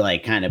you have to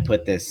like kind of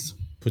put the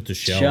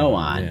show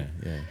on.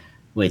 Yeah.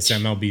 Which it's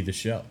MLB The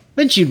Show.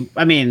 Which you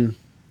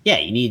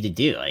need to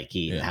do. Like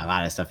a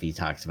lot of stuff he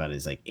talks about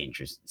is like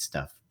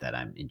stuff that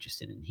I'm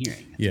interested in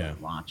hearing. That's why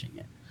I'm watching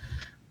it.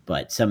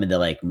 But some of the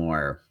like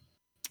more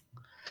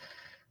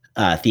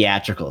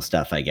theatrical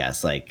stuff, I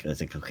guess, like it's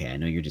like, okay, I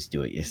know you're just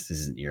doing this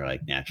isn't your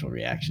like natural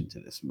reaction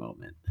to this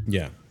moment.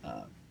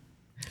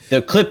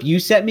 The clip you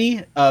sent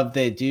me of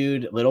the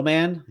dude Little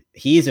Man,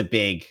 he's a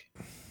big,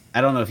 I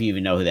don't know if you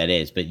even know who that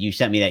is, but you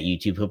sent me that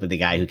YouTube clip of the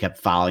guy who kept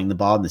following the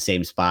ball in the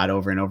same spot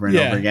over and over and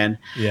over again.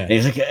 And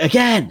he's like,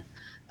 again.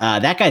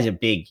 That guy's a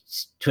big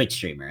Twitch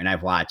streamer, and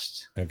I've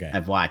watched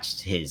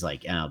his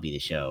like MLB The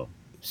Show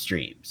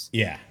streams.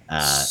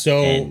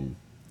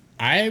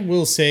 I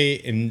will say,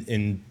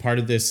 in part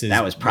of this is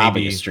that was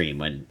probably a stream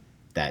when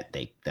that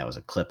was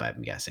a clip,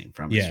 I'm guessing,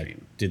 from a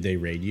stream. Did they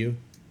raid you?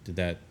 Did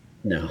that?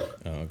 No.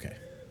 Oh, okay.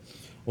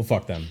 Well,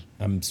 fuck them.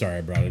 I'm sorry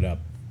I brought it up.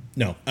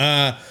 No.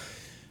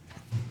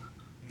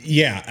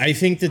 Yeah, I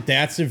think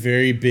that's a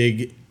very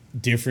big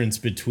difference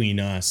between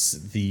us.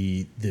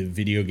 The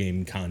video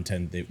game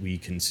content that we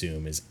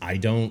consume is I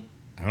don't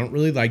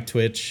really like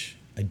Twitch.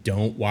 I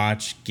don't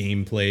watch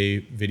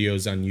gameplay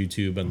videos on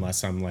YouTube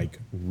unless I'm like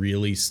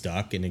really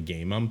stuck in a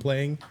game I'm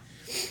playing.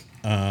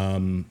 I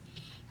don't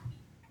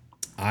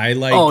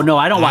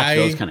watch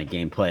those kind of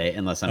gameplay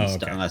unless I'm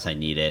stuck, unless I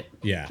need it.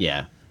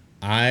 Yeah.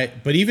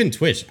 But even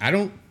Twitch, I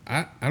don't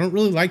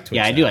really like Twitch.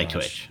 Yeah, I do like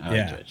Twitch. I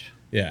like Twitch.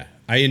 Yeah.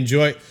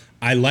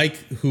 I like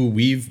who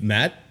we've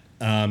met.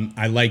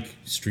 I like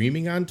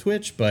streaming on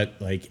Twitch, but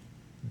like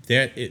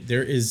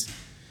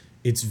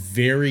it's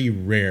very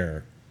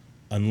rare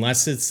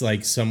unless it's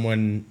like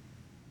someone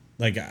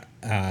like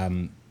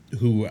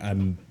who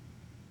I'm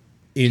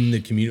in the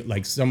community,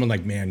 like someone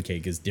like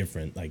Mancake is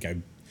different. Like I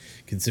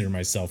consider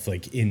myself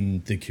like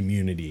in the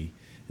community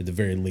at the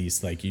very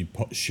least. Like you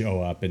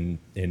show up and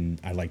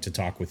I like to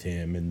talk with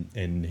him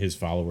and his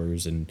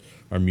followers and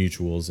our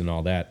mutuals and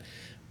all that.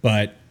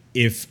 But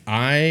if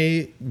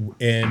I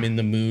am in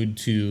the mood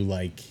to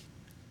like,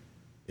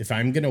 if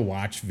I'm going to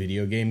watch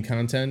video game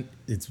content,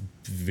 it's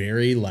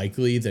very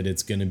likely that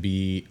it's going to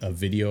be a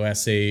video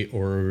essay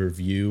or a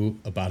review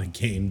about a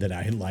game that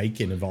I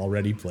like and have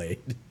already played.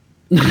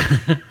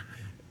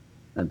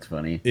 That's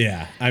funny.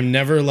 Yeah. I'm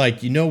never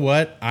like, you know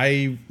what?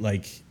 I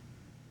like.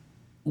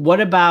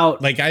 What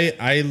about like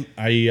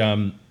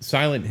I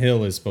Silent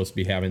Hill is supposed to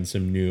be having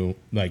some new,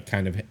 like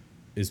kind of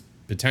is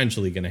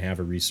potentially going to have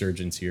a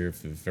resurgence here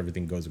if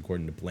everything goes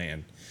according to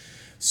plan.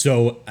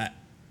 So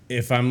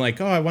if I'm like,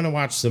 oh, I want to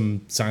watch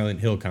some Silent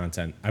Hill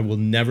content, I will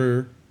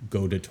never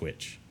go to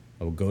Twitch.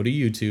 I will go to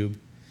YouTube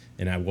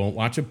and I won't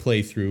watch a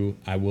playthrough.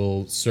 I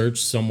will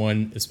search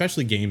someone,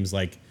 especially games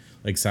like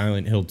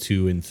Silent Hill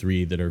 2 and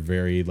 3 that are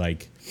very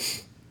like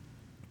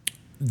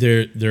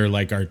they're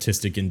like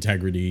artistic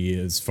integrity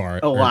as far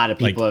a lot of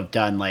people like, have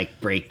done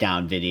like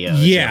breakdown videos.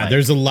 Yeah, like,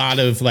 there's a lot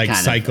of like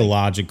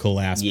psychological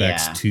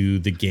aspects yeah. to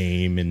the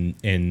game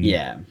and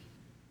yeah.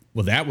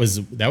 Well, that was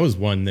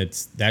one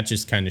that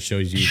just kind of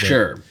shows you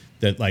sure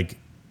that like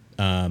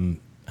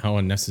how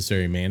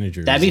unnecessary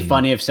managers. That'd be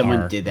funny if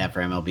someone did that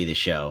for MLB The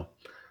Show.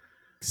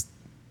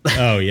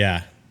 Oh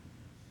yeah.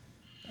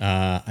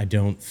 I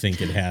don't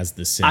think it has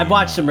the same. I've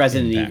watched some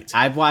Resident Evil.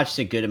 I've watched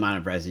a good amount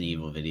of Resident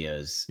Evil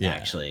videos. Yeah.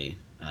 Actually,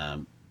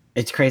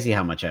 it's crazy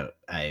how much I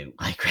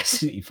like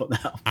Resident Evil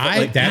now.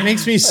 That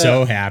makes me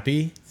so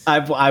happy.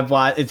 I've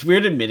watched. It's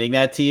weird admitting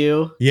that to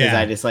you. Yeah,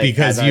 I just like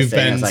because you've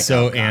been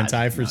so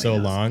anti for so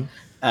long.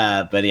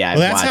 But yeah,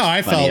 well, that's how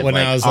I felt when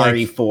I was like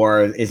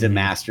RE4 is a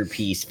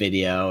masterpiece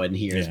video, and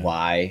here's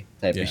why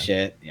type of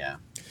shit. Yeah.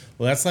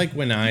 Well, that's like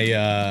when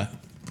I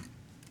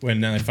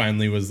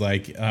finally was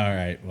like, all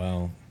right,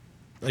 well,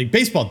 like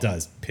baseball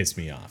does piss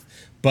me off,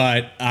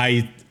 but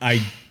I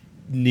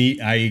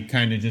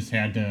kind of just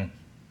had to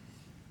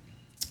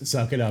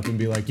suck it up and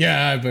be like,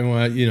 yeah, I've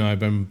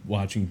been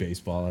watching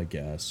baseball, I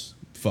guess.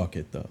 Fuck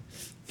it though.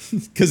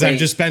 Because I've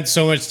just spent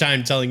so much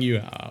time telling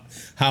you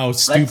how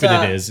stupid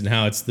it is and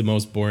how it's the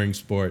most boring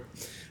sport.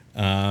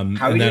 How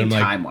are you doing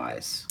time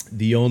wise?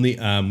 The only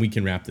we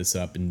can wrap this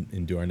up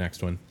and do our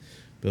next one.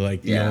 But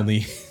like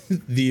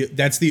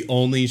that's the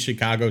only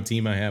Chicago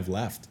team I have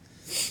left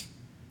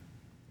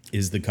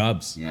is the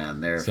Cubs. Yeah,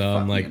 and they're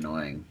fucking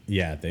annoying.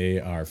 Yeah, they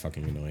are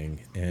fucking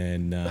annoying.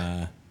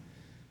 And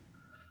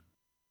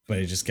but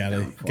I just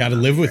gotta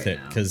live with it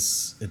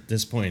because at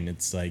this point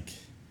it's like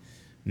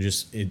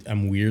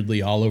I'm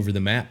weirdly all over the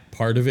map.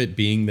 Part of it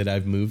being that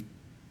I've moved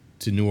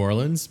to New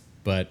Orleans,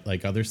 but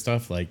like other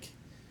stuff like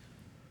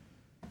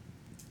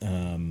I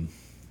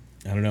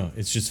don't know.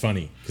 It's just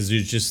funny because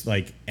there's just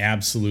like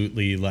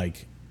absolutely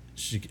like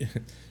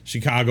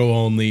Chicago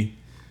only.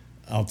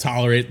 I'll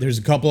tolerate. There's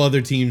a couple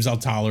other teams I'll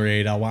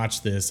tolerate. I'll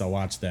watch this. I'll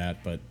watch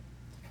that. But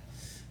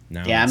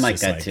now, I'm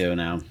like that too.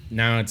 Now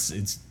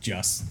it's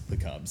just the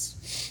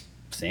Cubs.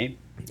 Same.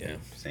 Yeah.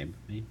 Same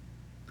with me.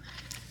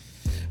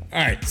 All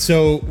right,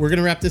 so we're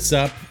gonna wrap this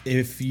up.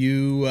 If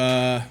you've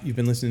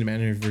been listening to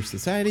Managerverse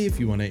Society,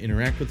 if you want to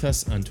interact with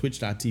us on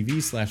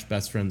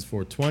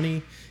twitch.tv/bestfriends420,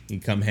 you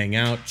can come hang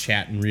out,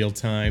 chat in real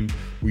time.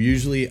 We're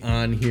usually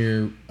on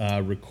here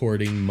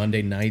recording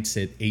Monday nights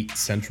at 8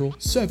 Central.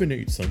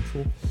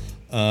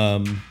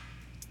 I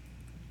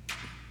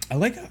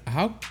like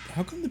how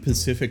come the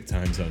Pacific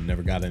time zone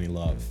never got any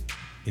love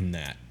in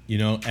that? You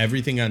know,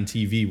 everything on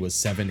TV was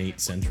 7, 8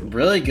 Central.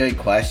 Really good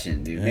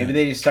question, dude. Yeah. Maybe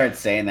they just started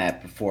saying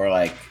that before,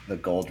 like, the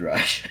gold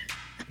rush.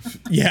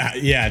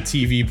 yeah,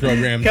 TV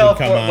programs would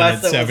come on at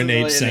 7,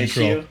 8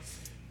 Central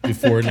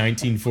before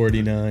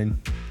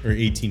 1949 or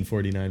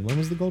 1849. When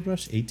was the gold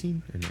rush?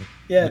 18 or no?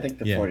 Yeah, I think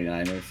the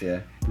 49ers, yeah.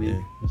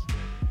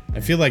 I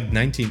feel like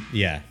 19...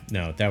 Yeah,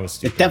 no, that was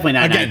stupid. It's definitely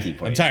not Again,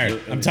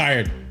 1949. I'm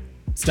tired.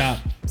 Stop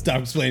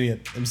explaining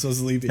it. I'm so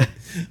sleepy.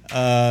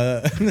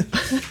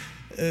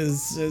 I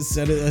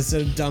said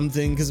a dumb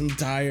thing because I'm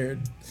tired.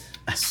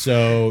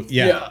 So,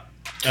 yeah.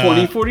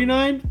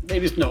 2049? They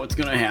just know what's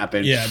going to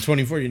happen. Yeah,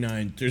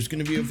 2049. There's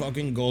going to be a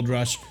fucking gold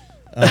rush.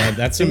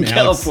 That's some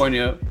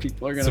California.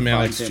 People are going to find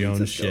Alex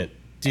Jones shit.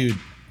 Dude,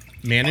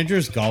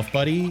 Manager's Golf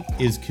Buddy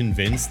is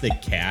convinced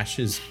that cash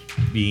is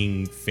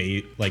being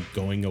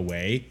going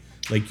away.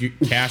 Like,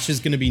 cash is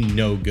going to be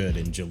no good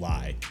in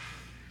July.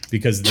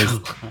 Because of this,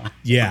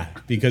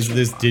 because of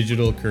this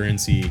digital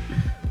currency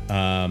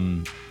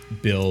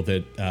bill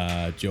that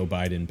Joe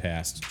Biden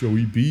passed.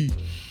 Joey B.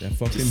 That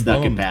fucking just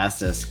snuck it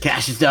past us.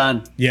 Cash is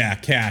done. Yeah,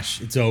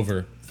 cash. It's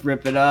over. Let's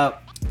rip it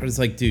up. But it's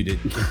like, dude, it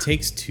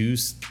takes two.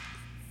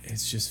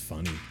 It's just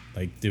funny.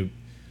 Like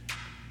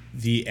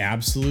the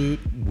absolute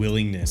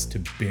willingness to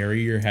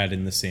bury your head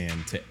in the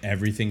sand to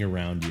everything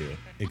around you,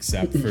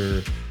 except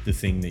for the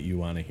thing that you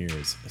want to hear,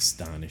 is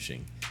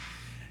astonishing.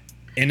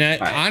 And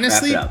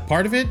honestly,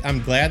 part of it,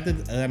 I'm glad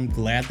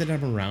that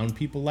I'm around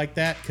people like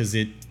that because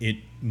it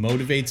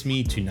motivates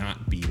me to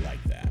not be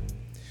like that.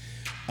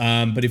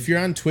 But if you're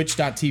on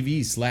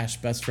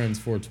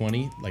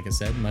twitch.tv/bestfriends420, like I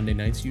said, Monday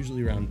nights,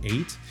 usually around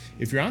 8.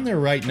 If you're on there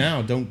right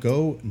now, don't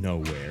go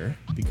nowhere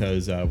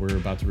because we're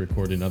about to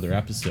record another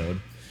episode.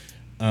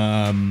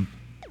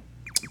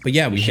 But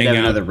yeah, we hang out,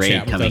 another raid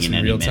chat with us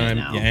in real time.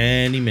 Yeah,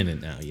 any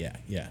minute now. Yeah.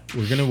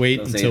 We're going to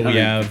wait until we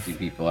have 850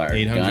 people,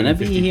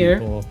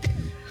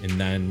 and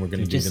then we're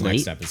going to do the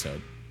next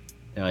episode.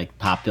 They're like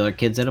popular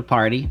kids at a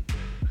party.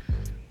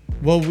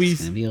 Well, it's going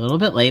to be a little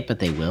bit late, but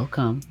they will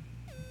come.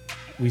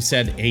 We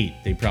said 8.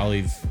 They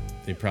probably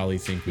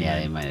think we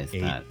they might have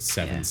 8, thought,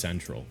 7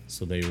 Central.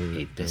 So they're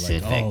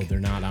Pacific. Like, oh, they're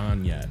not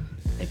on yet.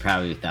 They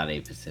probably thought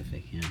 8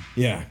 Pacific,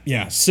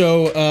 Yeah.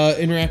 So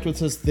interact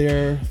with us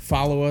there.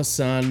 Follow us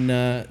on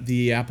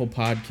the Apple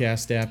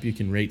Podcast app. You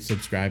can rate,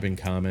 subscribe, and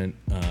comment.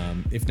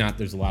 If not,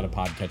 there's a lot of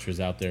podcatchers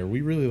out there.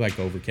 We really like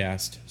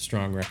Overcast.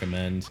 Strong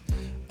recommend.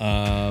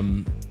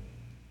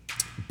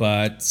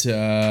 But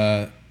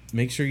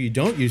make sure you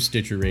don't use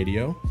Stitcher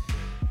Radio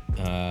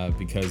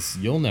because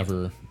you'll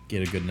never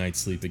get a good night's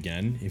sleep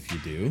again if you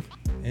do.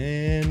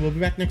 And we'll be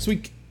back next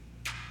week.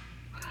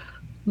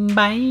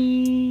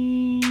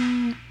 Bye.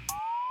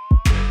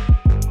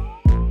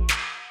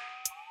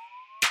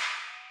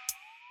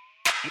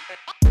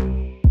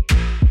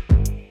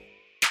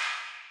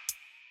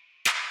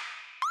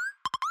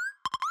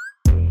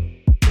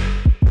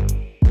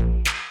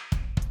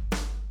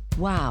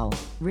 Wow,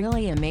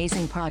 really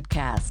amazing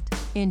podcast.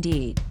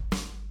 Indeed.